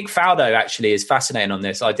 Yeah. Nick Faldo actually is fascinating on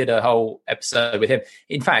this. I did a whole episode with him.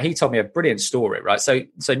 In fact, he told me a brilliant story, right? So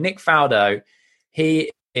Nick Faldo,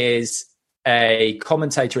 he is a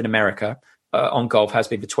commentator in America. On golf, has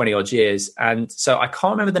been for 20 odd years. And so I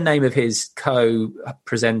can't remember the name of his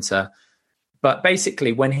co-presenter, but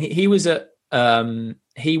basically when he was at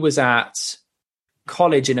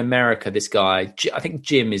college in America, this guy, I think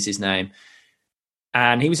Jim is his name.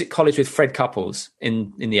 And he was at college with Fred Couples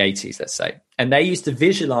in the 80s, let's say. And they used to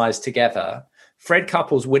visualize together Fred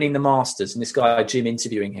Couples winning the Masters and this guy, Jim,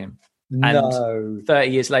 interviewing him. And 30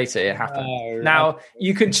 years later, it happened. No. Now,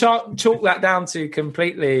 you can chalk that down to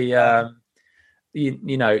completely...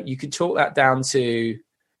 you could chalk that down to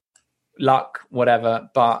luck, whatever,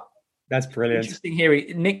 but that's brilliant. Interesting here.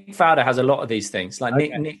 Nick Faldo has a lot of these things. Like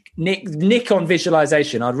Nick on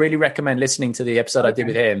visualization. I'd really recommend listening to the episode I did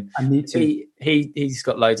with him. I need to. He's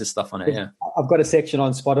got loads of stuff on it. Yeah, I've got a section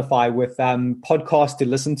on Spotify with podcasts to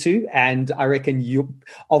listen to, and I reckon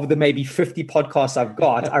of the maybe 50 podcasts I've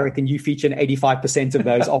got, I reckon you feature in 85% of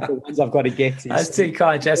those of the ones I've got to get to. That's too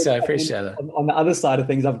kind, Jesse. I appreciate that. On the other side of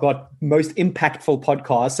things, I've got most impactful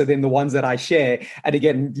podcasts, so then the ones that I share, and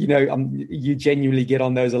again, you genuinely get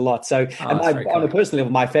on those a lot. So, on a personal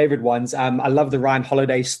level, my favorite ones, I love the Ryan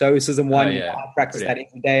Holiday Stoicism one. I practice that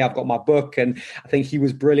every day. I've got my book, and I think he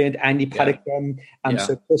was brilliant. Andy Paddock.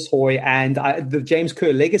 So Chris Hoy and the James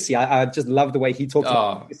Kerr legacy. I just love the way he talks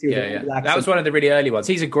about legacy. That was one of the really early ones.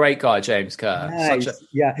 He's a great guy, James Kerr. Nice.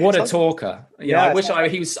 What a talker. I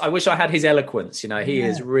wish I had his eloquence. He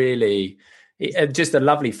is really just a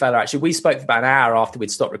lovely fella. Actually, we spoke for about an hour after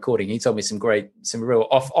we'd stopped recording. He told me some real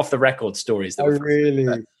off the record stories.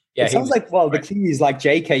 Really? Yeah, it sounds like, the key is like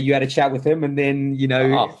JK, you had a chat with him, and then,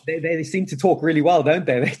 they seem to talk really well, don't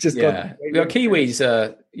they? They just got Kiwis.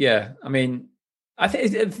 I mean, I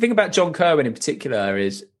think the thing about John Kerwin in particular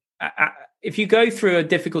is if you go through a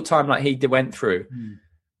difficult time like he went through,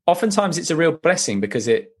 oftentimes it's a real blessing because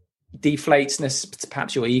it deflates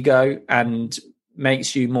perhaps your ego and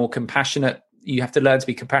makes you more compassionate. You have to learn to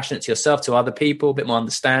be compassionate to yourself, to other people, a bit more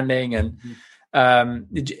understanding. And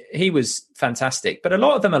he was fantastic. But a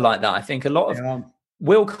lot of them are like that. I think a lot of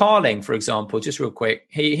Will Carling, for example, just real quick,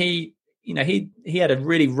 he had a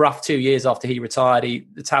really rough 2 years after he retired.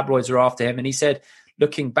 The tabloids were after him. And he said,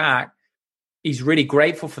 looking back, he's really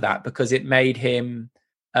grateful for that because it made him,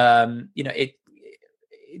 it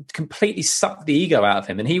completely sucked the ego out of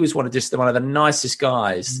him. And he was one of the nicest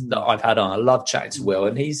guys that I've had on. I love chatting to Will.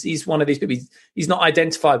 And he's one of these people. He's not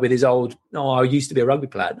identified with his old, I used to be a rugby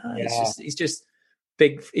player. No, he's just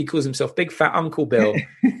big. He calls himself Big Fat Uncle Bill.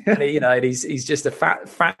 And he's just a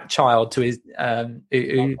fat child to his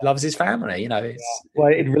who loves his family.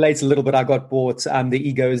 Well, it relates a little bit. I got bought "The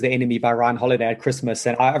Ego is the Enemy" by Ryan Holiday at Christmas,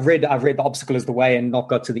 and I've read "The Obstacle is the Way" and not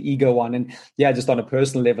got to the ego one. And just on a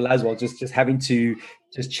personal level as well, just having to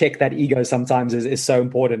just check that ego sometimes is so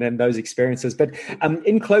important in those experiences. But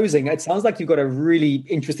in closing, it sounds like you've got a really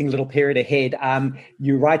interesting little period ahead.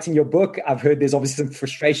 You're writing your book. I've heard there's obviously some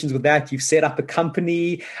frustrations with that. You've set up a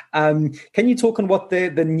company. Can you talk on what the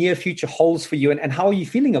near future holds for you and how are you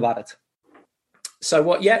feeling about it?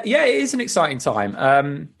 So it is an exciting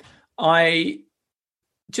time.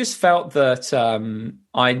 just felt that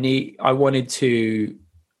I wanted to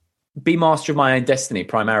be master of my own destiny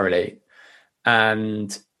primarily,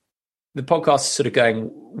 and the podcast is sort of going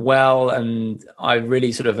well, and I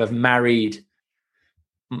really sort of have married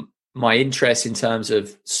my interest in terms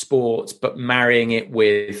of sports, but marrying it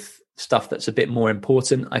with stuff that's a bit more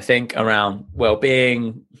important, I think, around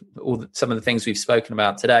well-being, some of the things we've spoken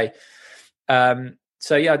about today.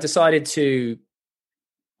 So yeah, I decided to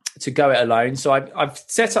go it alone. So I've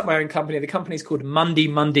set up my own company. The company's called Mundie.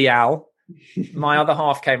 My other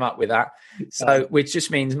half came up with that. So, which just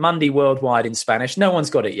means Monday worldwide in Spanish. No one's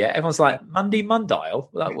got it yet. Everyone's like, Monday Mundial.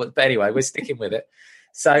 But anyway, we're sticking with it.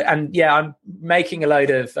 So, and yeah, I'm making a load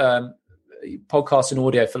of podcasts and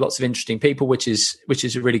audio for lots of interesting people, which is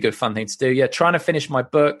a really good fun thing to do. Yeah, trying to finish my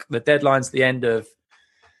book. The deadline's the end of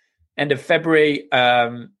February.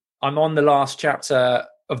 I'm on the last chapter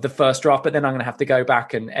of the first draft, but then I'm going to have to go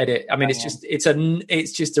back and edit. I mean,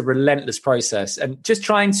 it's just a relentless process, and just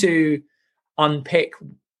trying to unpick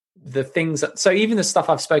the things that, so even the stuff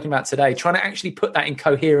I've spoken about today, trying to actually put that in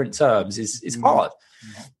coherent terms is hard.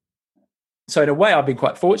 Mm-hmm. So in a way, I've been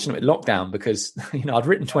quite fortunate with lockdown, because I'd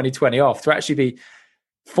written 2020 off. To actually be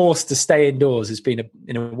forced to stay indoors has been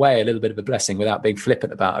in a way a little bit of a blessing, without being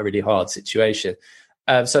flippant about a really hard situation.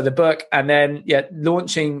 So the book, and then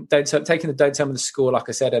launching taking the Don't Tell Me the Score, like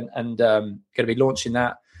I said, and going to be launching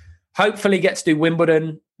that. Hopefully get to do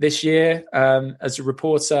Wimbledon this year as a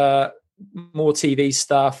reporter, more TV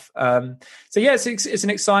stuff. So yeah, it's an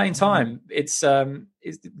exciting time. It's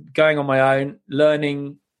going on my own,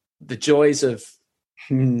 learning the joys of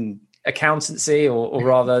accountancy, or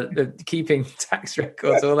rather keeping tax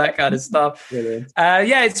records, all that kind of stuff.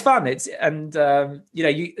 Yeah, it's fun.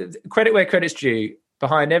 Credit where credit's due.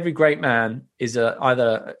 Behind every great man is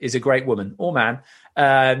either a great woman or man,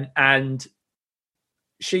 and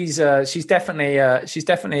she's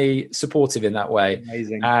definitely supportive in that way.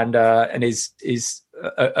 Amazing. And is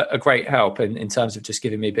a great help in terms of just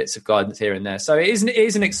giving me bits of guidance here and there. So it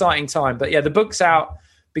is an exciting time. But yeah, the book's out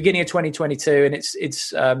beginning of 2022, and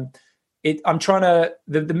I'm trying to,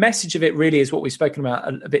 the message of it really is what we've spoken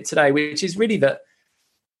about a bit today, which is really that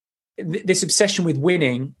this obsession with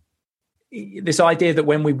winning, this idea that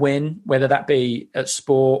when we win, whether that be at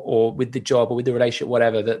sport or with the job or with the relationship,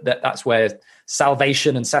 whatever, that's where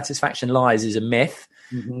salvation and satisfaction lies, is a myth.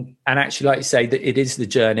 Mm-hmm. And actually, like you say, that it is the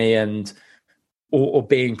journey, and or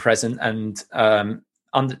being present, and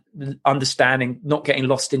understanding, not getting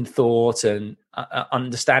lost in thought, and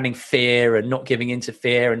understanding fear, and not giving into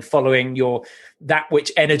fear, and following that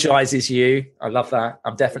which energizes you. I love that.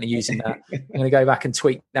 I'm definitely using that. I'm going to go back and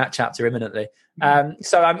tweak that chapter imminently.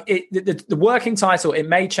 So the working title, it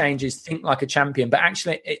may change, is Think Like a Champion, but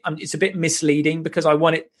actually it's a bit misleading, because I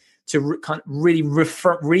want it to really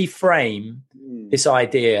reframe this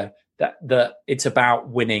idea that it's about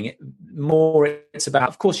winning. More, it's about,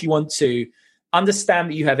 of course, you want to understand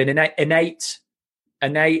that you have an innate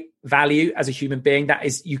value as a human being. That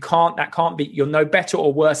can't be, you're no better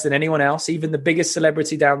or worse than anyone else, even the biggest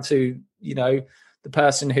celebrity, down to the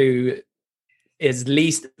person who is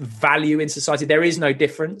least value in society. There is no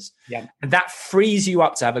difference. Yeah. And that frees you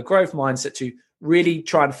up to have a growth mindset, to really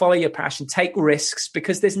try and follow your passion, take risks,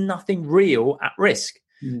 because there's nothing real at risk.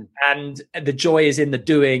 And the joy is in the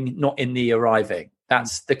doing, not in the arriving.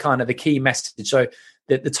 That's the kind of the key message. So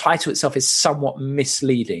the title itself is somewhat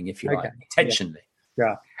misleading, if you like, intentionally.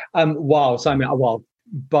 Yeah. Wow, Simon. Well,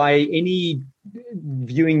 by any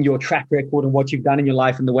viewing your track record and what you've done in your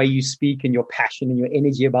life and the way you speak and your passion and your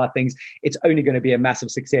energy about things, it's only going to be a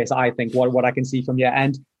massive success, I think, what I can see from here.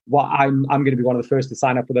 And I'm going to be one of the first to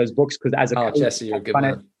sign up for those books, because as a coach, Jesse, you're a good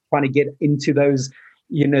man. Trying to get into those,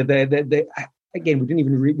 again, we didn't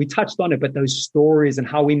even we touched on it, but those stories and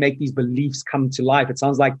how we make these beliefs come to life. It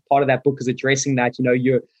sounds like part of that book is addressing that.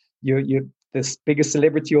 You're the biggest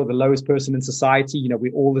celebrity or the lowest person in society.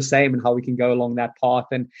 We're all the same, and how we can go along that path.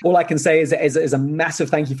 And all I can say is a massive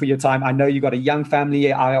thank you for your time. I know you got a young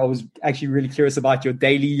family. I was actually really curious about your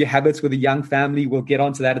daily habits with a young family. We'll get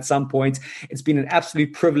onto that at some point. It's been an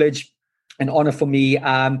absolute privilege, an honor for me.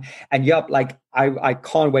 And yep, I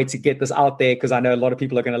can't wait to get this out there, because I know a lot of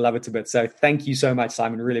people are going to love it a bit. So thank you so much,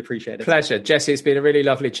 Simon. Really appreciate it. Pleasure. Jesse, it's been a really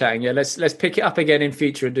lovely chatting. Yeah, let's pick it up again in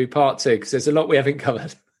future and do part 2, because there's a lot we haven't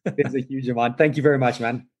covered. It's a huge amount. Thank you very much,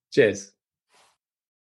 man. Cheers.